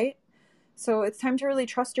soon, right? So it's time to really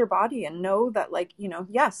trust your body and know that, like, you know,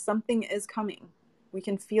 yes, something is coming. We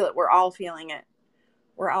can feel it. We're all feeling it.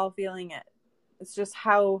 We're all feeling it. It's just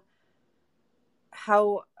how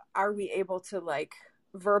are we able to like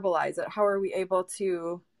verbalize it? How are we able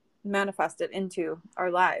to manifest it into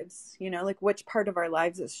our lives? You know, like which part of our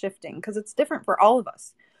lives is shifting? Because it's different for all of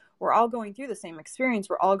us. We're all going through the same experience.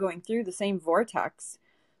 We're all going through the same vortex,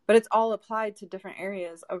 but it's all applied to different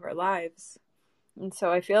areas of our lives. And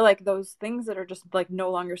so I feel like those things that are just like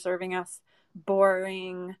no longer serving us,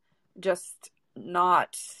 boring, just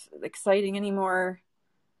not exciting anymore,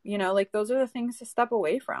 you know, like those are the things to step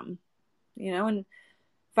away from, you know, and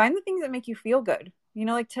find the things that make you feel good. You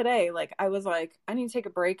know, like today, like I was like, I need to take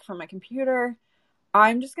a break from my computer.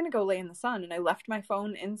 I'm just going to go lay in the sun. And I left my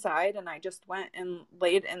phone inside and I just went and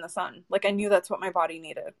laid in the sun. Like I knew that's what my body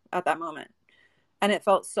needed at that moment. And it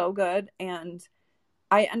felt so good. And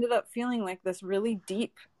I ended up feeling like this really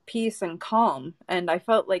deep peace and calm. And I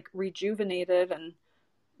felt like rejuvenated and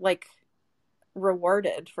like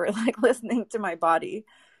rewarded for like listening to my body.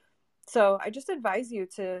 So I just advise you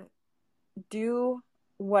to do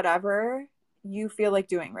whatever you feel like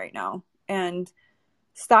doing right now and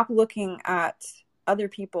stop looking at other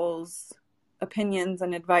people's opinions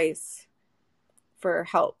and advice for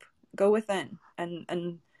help. Go within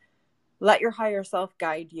and let your higher self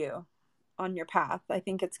guide you on your path. I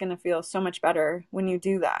think it's going to feel so much better when you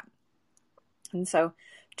do that. And so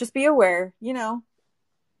just be aware, you know,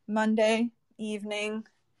 Monday evening,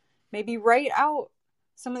 maybe write out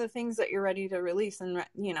some of the things that you're ready to release and,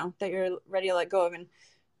 you know, that you're ready to let go of, and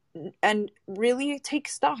and really take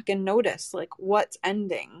stock and notice like what's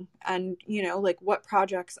ending, and like what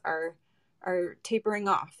projects are tapering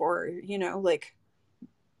off, or like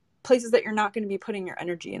places that you're not going to be putting your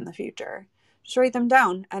energy in the future. Just write them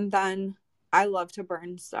down. And then I love to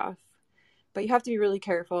burn stuff, but you have to be really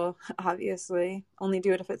careful. Obviously, only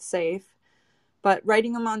do it if it's safe. But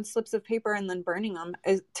writing them on slips of paper and then burning them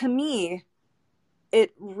is, to me,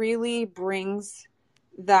 it really brings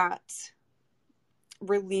that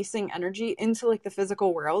releasing energy into like the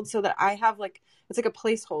physical world, so that I have like, it's like a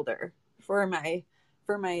placeholder for my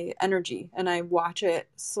energy, and I watch it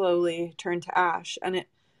slowly turn to ash, and it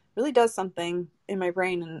really does something in my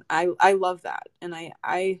brain, and I love that. And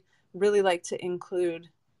I really like to include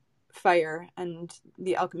fire and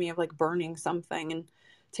the alchemy of like burning something and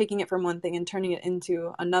taking it from one thing and turning it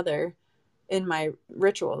into another in my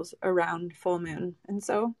rituals around full moon. And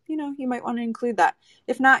so, you might want to include that.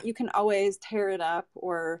 If not, you can always tear it up,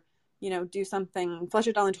 or, do something, flush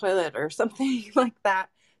it down the toilet or something like that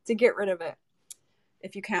to get rid of it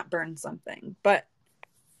if you can't burn something. But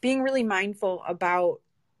being really mindful about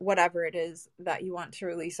whatever it is that you want to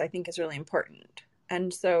release, I think, is really important.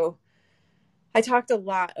 And so I talked a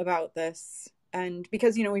lot about this, and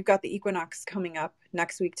because, we've got the equinox coming up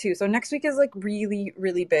next week too. So next week is like really,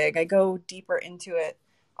 really big. I go deeper into it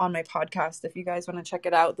on my podcast. If you guys want to check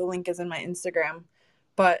it out, the link is in my Instagram.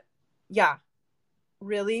 But yeah,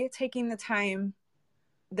 really taking the time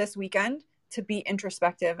this weekend to be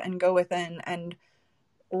introspective and go within and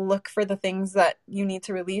look for the things that you need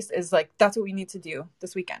to release is like, that's what we need to do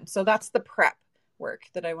this weekend. So that's the prep work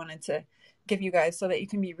that I wanted to give you guys, so that you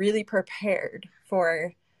can be really prepared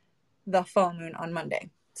for the full moon on Monday.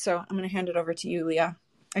 So I'm going to hand it over to you, Leah.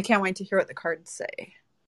 I can't wait to hear what the cards say.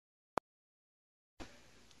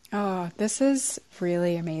 Oh, this is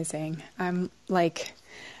really amazing.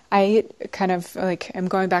 I kind of like, I'm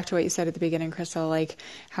going back to what you said at the beginning, Crystal, like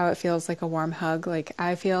how it feels like a warm hug. Like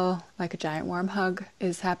I feel like a giant warm hug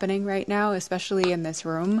is happening right now, especially in this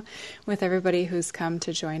room with everybody who's come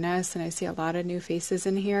to join us. And I see a lot of new faces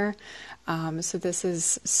in here. So this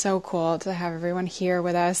is so cool to have everyone here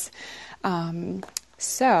with us.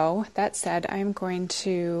 So that said, I'm going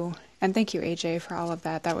to, and thank you, AJ, for all of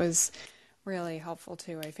that. That was really helpful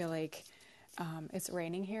too. I feel like it's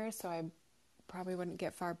raining here, so I probably wouldn't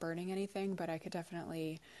get far burning anything, but I could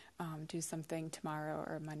definitely do something tomorrow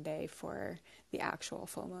or Monday for the actual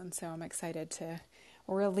full moon. So I'm excited to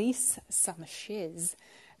release some shiz.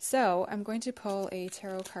 So I'm going to pull a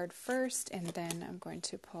tarot card first, and then I'm going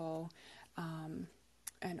to pull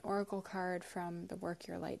an oracle card from the Work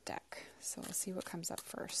Your Light deck. So we'll see what comes up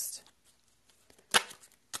first.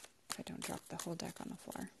 If I don't drop the whole deck on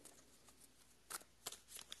the floor.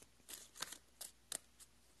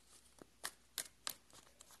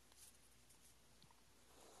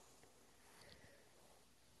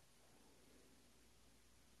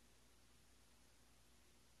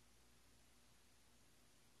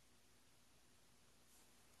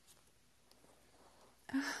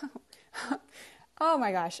 Oh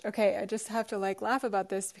my gosh. Okay, I just have to laugh about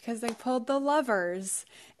this because they pulled the Lovers.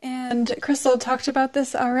 And Crystal talked about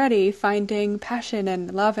this already, finding passion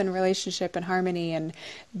and love and relationship and harmony and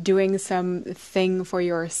doing something for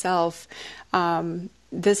yourself.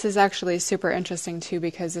 This is actually super interesting too,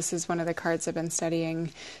 because this is one of the cards I've been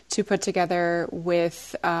studying to put together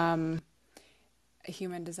with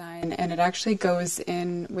human design, and it actually goes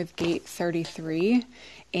in with gate 33,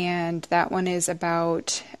 and that one is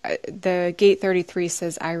about the gate 33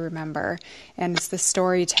 says I remember, and it's the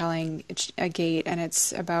storytelling gate, and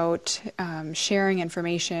it's about sharing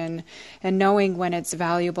information and knowing when it's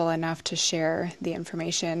valuable enough to share the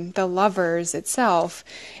information. The Lovers itself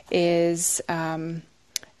is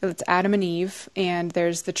it's Adam and Eve, and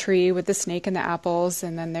there's the tree with the snake and the apples,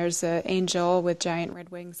 and then there's an angel with giant red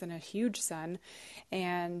wings and a huge sun,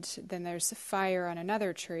 and then there's fire on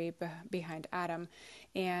another tree behind Adam,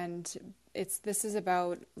 and this is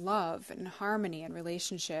about love and harmony and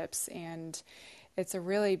relationships, and it's a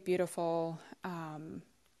really beautiful.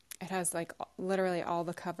 It has like literally all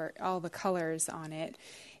the colors on it,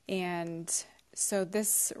 and so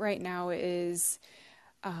this right now is.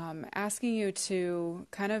 Asking you to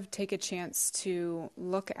kind of take a chance to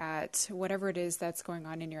look at whatever it is that's going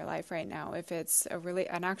on in your life right now. If it's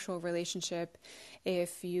an actual relationship,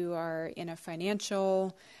 if you are in a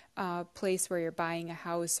financial place where you're buying a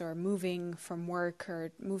house or moving from work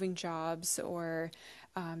or moving jobs or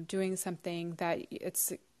doing something that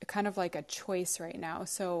it's kind of like a choice right now.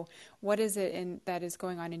 So what is it that is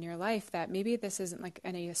going on in your life that maybe this isn't like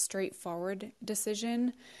a straightforward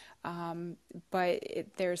decision, but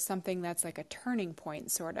there's something that's like a turning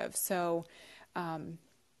point sort of. So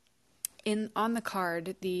on the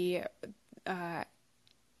card, the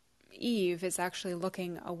Eve is actually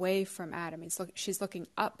looking away from Adam. She's looking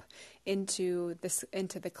up into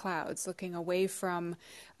the clouds, looking away from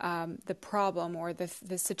the problem or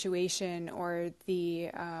the situation or the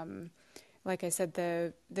like I said,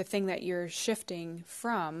 the thing that you're shifting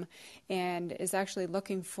from, and is actually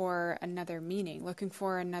looking for another meaning, looking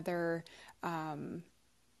for another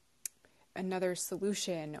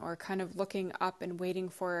solution, or kind of looking up and waiting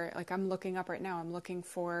for, like I'm looking up right now, I'm looking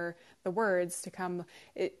for the words to come,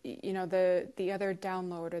 the other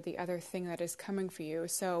download or the other thing that is coming for you.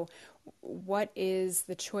 So what is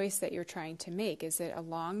the choice that you're trying to make? Is it a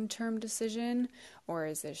long-term decision, or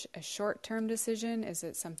is it a short-term decision? Is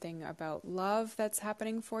it something about love that's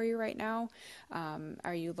happening for you right now?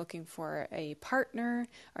 Are you looking for a partner?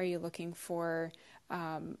 Are you looking for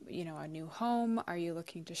a new home? Are you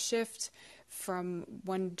looking to shift from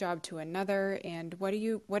one job to another? And what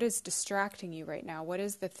is distracting you right now? What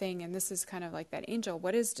is the thing? And this is kind of like that angel.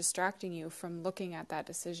 What is distracting you from looking at that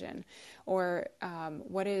decision? Or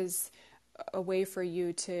what is a way for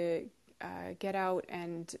you to get out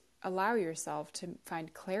and allow yourself to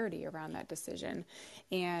find clarity around that decision?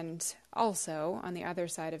 And also on the other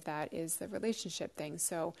side of that is the relationship thing.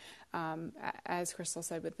 So as Crystal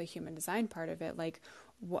said, with the human design part of it, like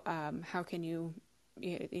how can you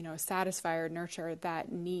satisfy or nurture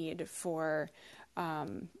that need for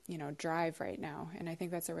drive right now? And I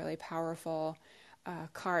think that's a really powerful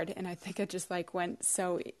card, and I think it just like went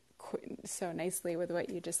so nicely with what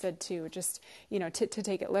you just said too. Just to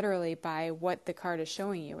take it literally by what the card is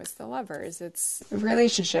showing you. It's the lovers, it's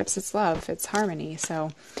relationships, it's love, it's harmony.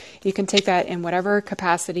 So you can take that in whatever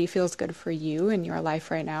capacity feels good for you in your life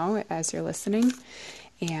right now as you're listening,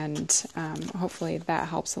 and hopefully that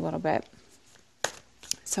helps a little bit.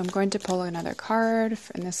 So I'm going to pull another card,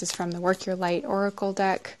 and this is from the Work Your Light Oracle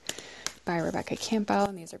deck by Rebecca Campbell,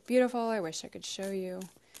 and these are beautiful. I wish I could show you,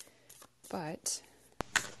 but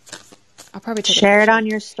I'll probably take Share it on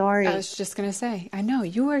your story. I was just going to say, I know,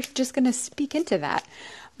 you were just going to speak into that.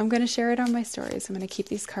 I'm going to share it on my stories. I'm going to keep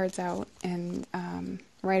these cards out and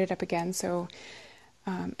write it up again. So,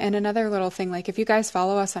 and another little thing, like if you guys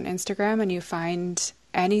follow us on Instagram and you find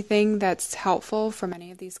anything that's helpful from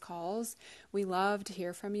any of these calls, we love to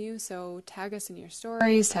hear from you. So tag us in your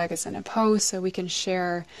stories, tag us in a post so we can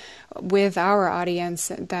share with our audience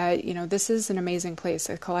that, this is an amazing place,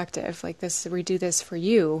 a collective like this. We do this for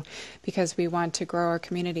you because we want to grow our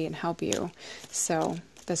community and help you. So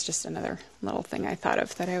that's just another little thing I thought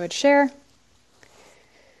of that I would share. And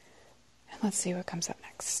let's see what comes up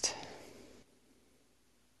next.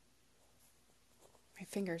 My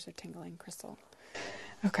fingers are tingling, Crystal.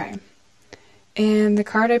 Okay. And the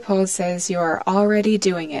card I pulled says, "You are already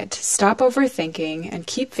doing it. Stop overthinking and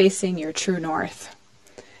keep facing your true north."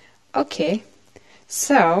 Okay.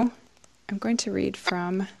 So I'm going to read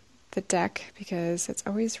from the deck because it's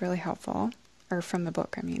always really helpful, or from the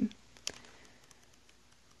book, I mean.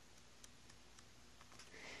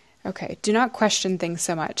 Okay. Do not question things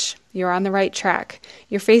so much. You're on the right track.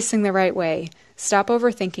 You're facing the right way. Stop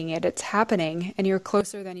overthinking it. It's happening, and you're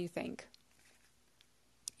closer than you think.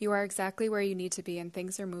 You are exactly where you need to be, and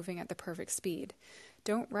things are moving at the perfect speed.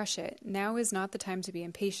 Don't rush it. Now is not the time to be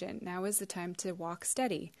impatient. Now is the time to walk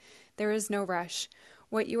steady. There is no rush.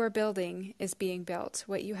 What you are building is being built.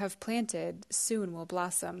 What you have planted soon will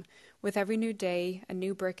blossom. With every new day, a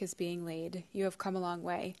new brick is being laid. You have come a long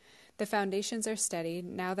way. The foundations are steady.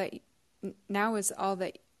 Now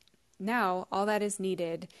all that is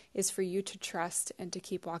needed is for you to trust and to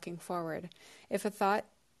keep walking forward. If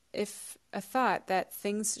a thought that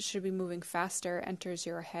things should be moving faster enters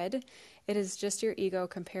your head, it is just your ego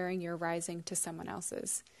comparing your rising to someone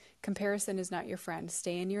else's. Comparison is not your friend.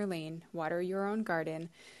 Stay in your lane, water your own garden,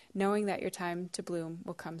 knowing that your time to bloom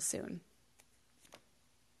will come soon.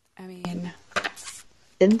 I mean,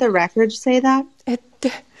 didn't the record say that?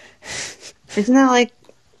 Isn't that like,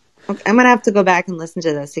 okay, I'm going to have to go back and listen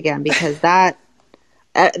to this again because that,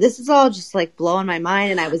 this is all just like blowing my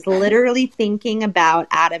mind. And I was literally thinking about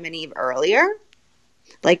Adam and Eve earlier.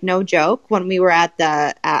 Like, no joke. When we were at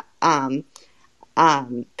the,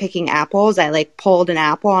 picking apples, I like pulled an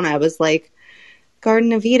apple and I was like,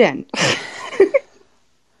 Garden of Eden.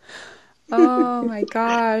 Oh my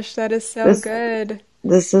gosh. That is so good.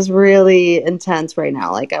 This is really intense right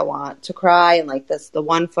now. Like, I want to cry, and like this, the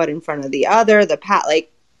one foot in front of the other,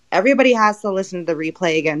 like everybody has to listen to the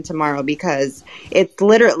replay again tomorrow because it's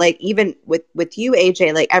literally like, even with you,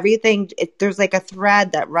 AJ, like everything, there's like a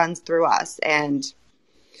thread that runs through us, and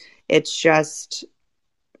it's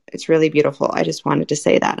really beautiful. I just wanted to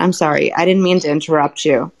say that. I'm sorry. I didn't mean to interrupt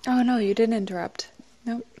you. Oh no, you didn't interrupt.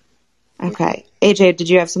 Nope. Okay. AJ, did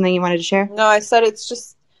you have something you wanted to share? No, I said it's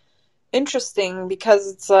just interesting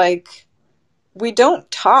because it's like we don't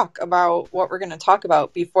talk about what we're going to talk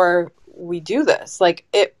about before we do this. Like,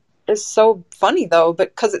 it is so funny though, but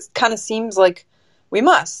because it kind of seems like we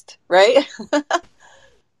must, right?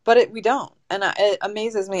 But we don't. And it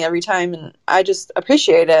amazes me every time. And I just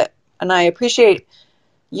appreciate it. And I appreciate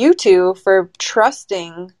you two for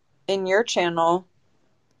trusting in your channel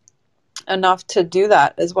enough to do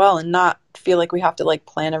that as well and not feel like we have to like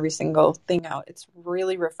plan every single thing out. It's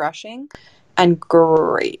really refreshing and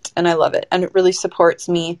great. And I love it. And it really supports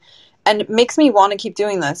me and it makes me want to keep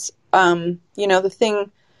doing this. The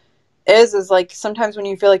thing is like sometimes when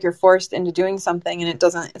you feel like you're forced into doing something and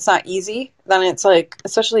it's not easy, then it's like,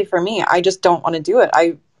 especially for me, I just don't want to do it.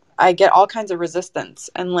 I get all kinds of resistance.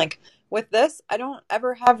 And like with this, I don't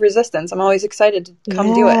ever have resistance. I'm always excited to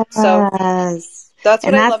come do it. So Yes. that's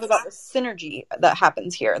what And I love that's, about the synergy that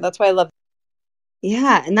happens here. That's why I love.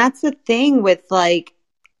 yeah, and that's the thing with like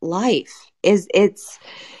life is it's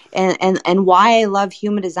and why I love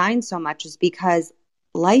human design so much is because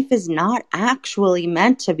life is not actually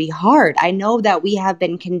meant to be hard. I know that we have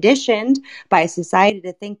been conditioned by society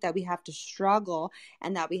to think that we have to struggle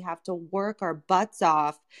and that we have to work our butts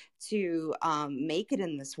off to make it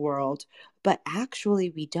in this world, but actually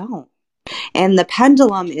we don't. And the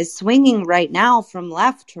pendulum is swinging right now from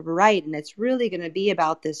left to right. And it's really going to be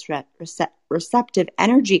about this receptive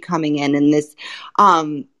energy coming in and this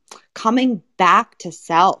coming back to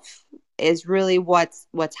self is really what's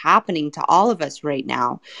happening to all of us right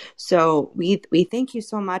now. So we thank you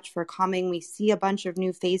so much for coming. We see a bunch of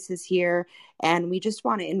new faces here, and we just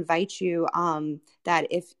want to invite you that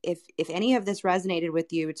if any of this resonated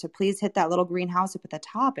with you, to please hit that little greenhouse up at the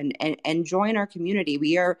top and join our community.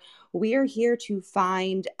 We are here to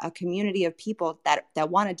find a community of people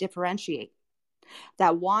that want to differentiate,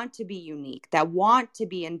 that want to be unique, that want to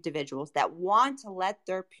be individuals, that want to let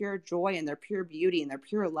their pure joy and their pure beauty and their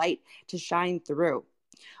pure light to shine through.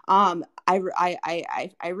 I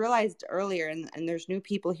realized earlier, and there's new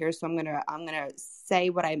people here, so I'm gonna say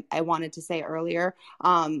what I wanted to say earlier.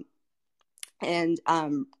 And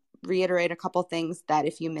reiterate a couple things that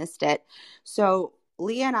if you missed it. So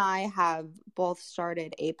Leah and I have both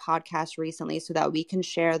started a podcast recently so that we can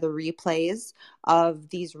share the replays of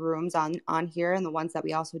these rooms on here and the ones that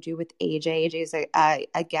we also do with AJ. AJ is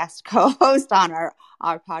a guest co-host on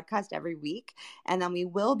our podcast every week. And then we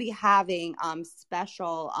will be having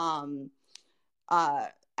special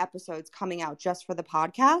episodes coming out just for the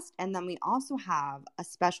podcast. And then we also have a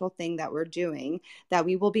special thing that we're doing that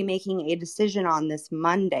we will be making a decision on this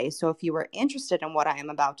Monday. So if you are interested in what I am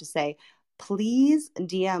about to say, please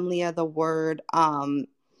DM Leah the word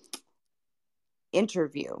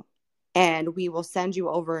interview, and we will send you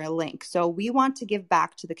over a link. So we want to give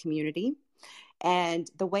back to the community. And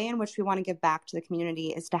the way in which we want to give back to the community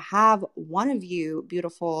is to have one of you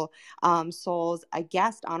beautiful souls, a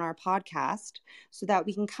guest on our podcast, so that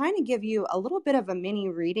we can kind of give you a little bit of a mini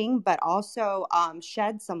reading, but also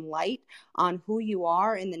shed some light on who you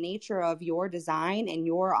are in the nature of your design and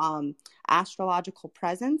your astrological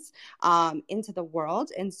presence into the world.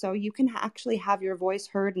 And so you can actually have your voice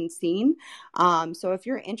heard and seen. So if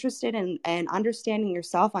you're interested in understanding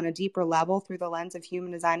yourself on a deeper level through the lens of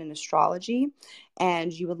human design and astrology,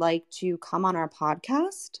 and you would like to come on our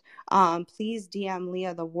podcast, please DM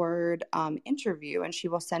Leah the word interview, and she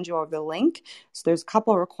will send you over the link. So there's a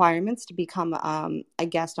couple of requirements to become a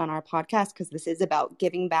guest on our podcast, because this is about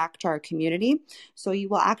giving back to our community. So you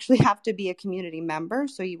will actually have to be a community member.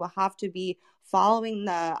 So you will have to be following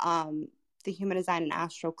the Human Design and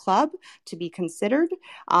Astro Club to be considered.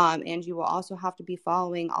 And you will also have to be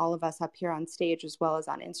following all of us up here on stage as well as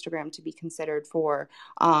on Instagram to be considered for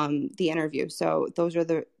the interview. So those are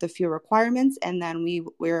the few requirements. And then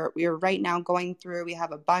we're right now going through, we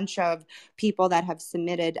have a bunch of people that have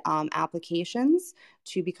submitted applications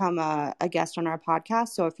to become a guest on our podcast.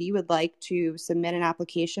 So if you would like to submit an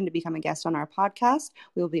application to become a guest on our podcast,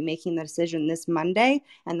 we will be making the decision this Monday,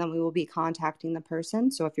 and then we will be contacting the person.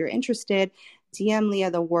 So if you're interested, DM Leah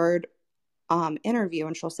the word interview,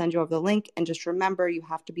 and she'll send you over the link. And just remember, you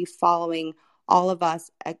have to be following all of us,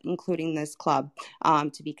 including this club,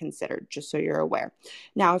 to be considered, just so you're aware.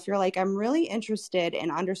 Now, if you're like, I'm really interested in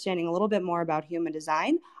understanding a little bit more about human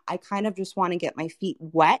design, I kind of just want to get my feet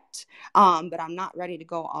wet, but I'm not ready to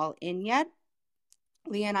go all in yet.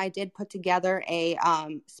 Leah and I did put together a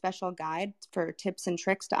special guide for tips and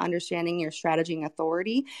tricks to understanding your strategy and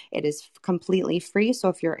authority. It is completely free. So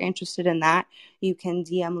if you're interested in that, you can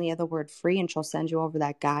DM Leah the word free and she'll send you over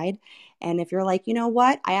that guide. And if you're like, you know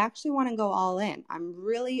what, I actually want to go all in. I'm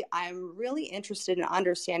really interested in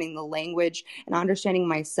understanding the language and understanding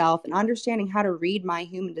myself and understanding how to read my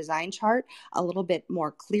human design chart a little bit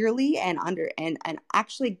more clearly and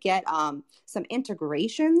actually get some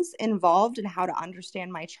integrations involved in how to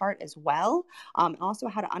understand my chart as well. Also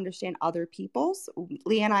how to understand other people's.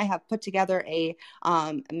 Leah and I have put together a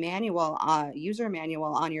manual, user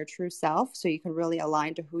manual on your true self, so you can really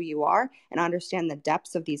align to who you are and understand the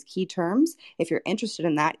depths of these key terms. If you're interested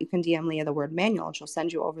in that, you can DM Leah the word manual and she'll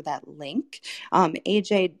send you over that link.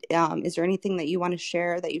 AJ, is there anything that you want to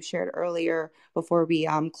share that you shared earlier before we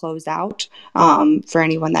close out for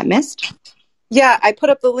anyone that missed? Yeah, I put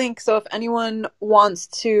up the link. So if anyone wants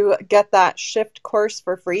to get that shift course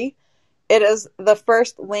for free, it is the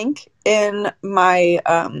first link in my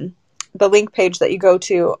the link page that you go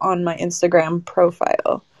to on my Instagram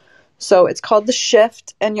profile. So it's called The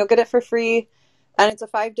Shift, and you'll get it for free. And it's a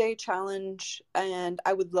 5-day challenge, and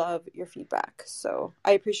I would love your feedback. So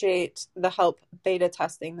I appreciate the help beta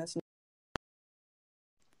testing this.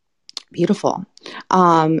 Beautiful.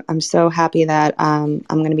 I'm so happy that I'm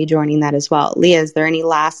going to be joining that as well. Leah, is there any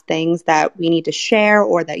last things that we need to share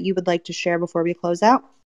or that you would like to share before we close out?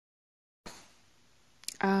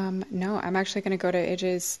 No, I'm actually going to go to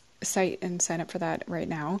AJ's site and sign up for that right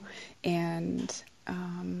now. And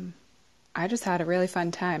I just had a really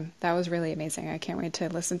fun time. That was really amazing. I can't wait to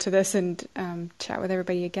listen to this and chat with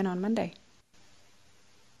everybody again on Monday.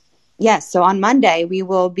 Yes, so on Monday we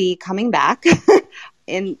will be coming back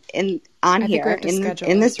in on I think here we have to schedule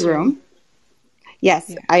in it this room. too. Yes,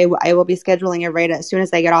 Yeah. I will be scheduling it right as soon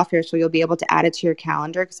as I get off here, so you'll be able to add it to your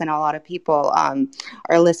calendar because I know a lot of people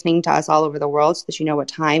are listening to us all over the world, so that you know what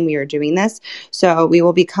time we are doing this. So we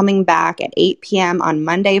will be coming back at 8 p.m. on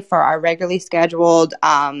Monday for our regularly scheduled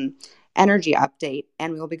energy update,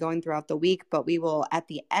 and we will be going throughout the week, but we will, at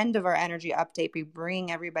the end of our energy update, be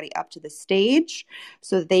bringing everybody up to the stage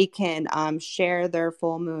so that they can share their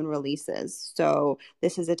full moon releases. So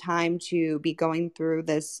this is a time to be going through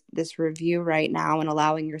this review right now and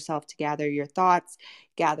allowing yourself to gather your thoughts,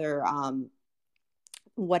 gather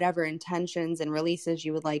whatever intentions and releases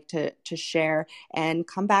you would like to share, and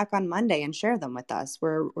come back on Monday and share them with us.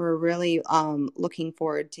 We're really looking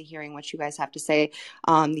forward to hearing what you guys have to say.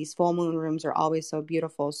 These full moon rooms are always so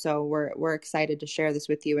beautiful, so we're excited to share this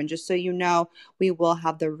with you. And just so you know, we will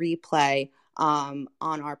have the replay on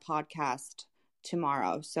our podcast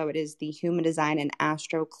tomorrow. So it is the Human Design and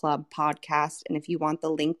Astro Club podcast. And if you want the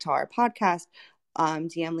link to our podcast,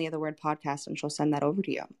 DM Leah the word podcast and she'll send that over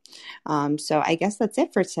to you. So I guess that's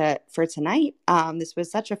it for tonight. This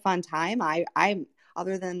was such a fun time. I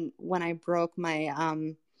other than when I broke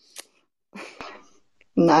my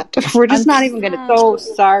nut, we're just not even gonna. So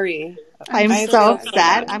sorry. I'm I so feel upset.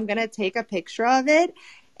 bad. I'm gonna take a picture of it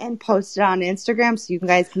and post it on Instagram so you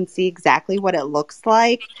guys can see exactly what it looks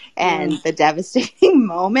like and the devastating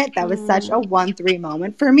moment. That was such a 1-3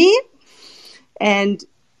 moment for me, and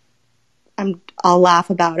I'll laugh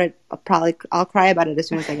about it. I'll cry about it as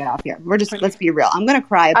soon as I get off here. Let's be real. I'm gonna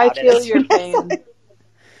cry I about it feel as your soon as pain.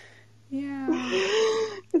 Yeah.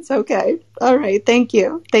 It's okay. All right. Thank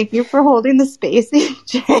you. Thank you for holding the space,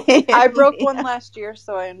 Jay. I broke one last year,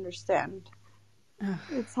 so I understand.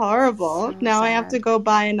 It's horrible. So Now I have to sad. go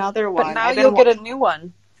buy another But one. now you'll get a new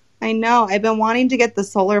one. I know. I've been wanting to get the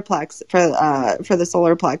solar plex for the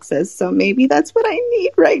solar plexus, so maybe that's what I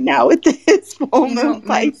need right now with this full moon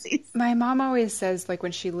Pisces. My mom always says, like,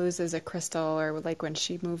 when she loses a crystal or like when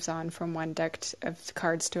she moves on from one deck of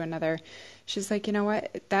cards to another, she's like, you know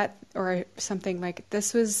what, that or something like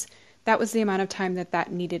that was the amount of time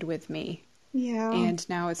that needed with me. Yeah. And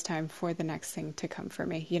now it's time for the next thing to come for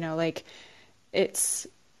me. You know, like it's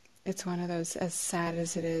one of those, as sad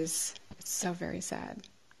as it is, it's so very sad.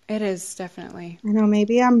 It is, definitely. I know,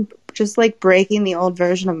 maybe I'm just like breaking the old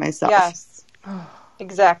version of myself. Yes.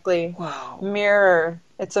 Exactly. Wow. Mirror.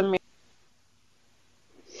 It's a mirror.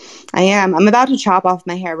 I am. I'm about to chop off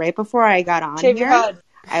my hair right before I got on Shave here. your head.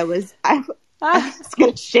 I'm just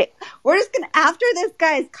gonna shave. We're just gonna, after this,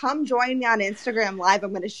 guys, come join me on Instagram Live.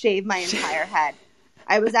 I'm gonna shave my entire head.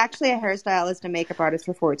 I was actually a hairstylist and makeup artist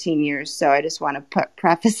for 14 years, so I just want to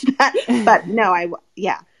preface that. But no,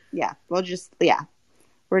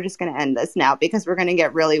 we're just gonna end this now because we're gonna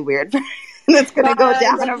get really weird. It's gonna go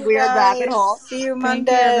down a weird rabbit hole. See you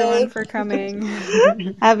Monday. Thank you, everyone, for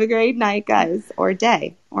coming. Have a great night, guys, or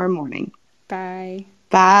day, or morning. Bye.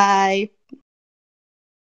 Bye.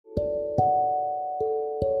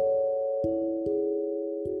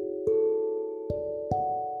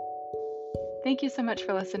 Thank you so much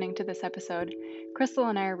for listening to this episode. Crystal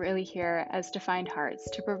and I are really here as defined hearts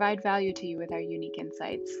to provide value to you with our unique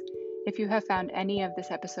insights. If you have found any of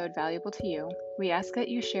this episode valuable to you, we ask that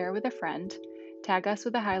you share with a friend, tag us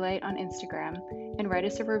with a highlight on Instagram, and write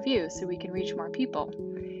us a review so we can reach more people.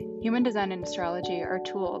 Human design and astrology are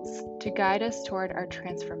tools to guide us toward our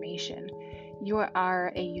transformation. You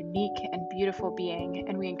are a unique and beautiful being,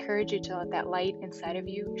 and we encourage you to let that light inside of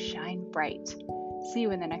you shine bright. See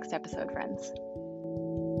you in the next episode, friends.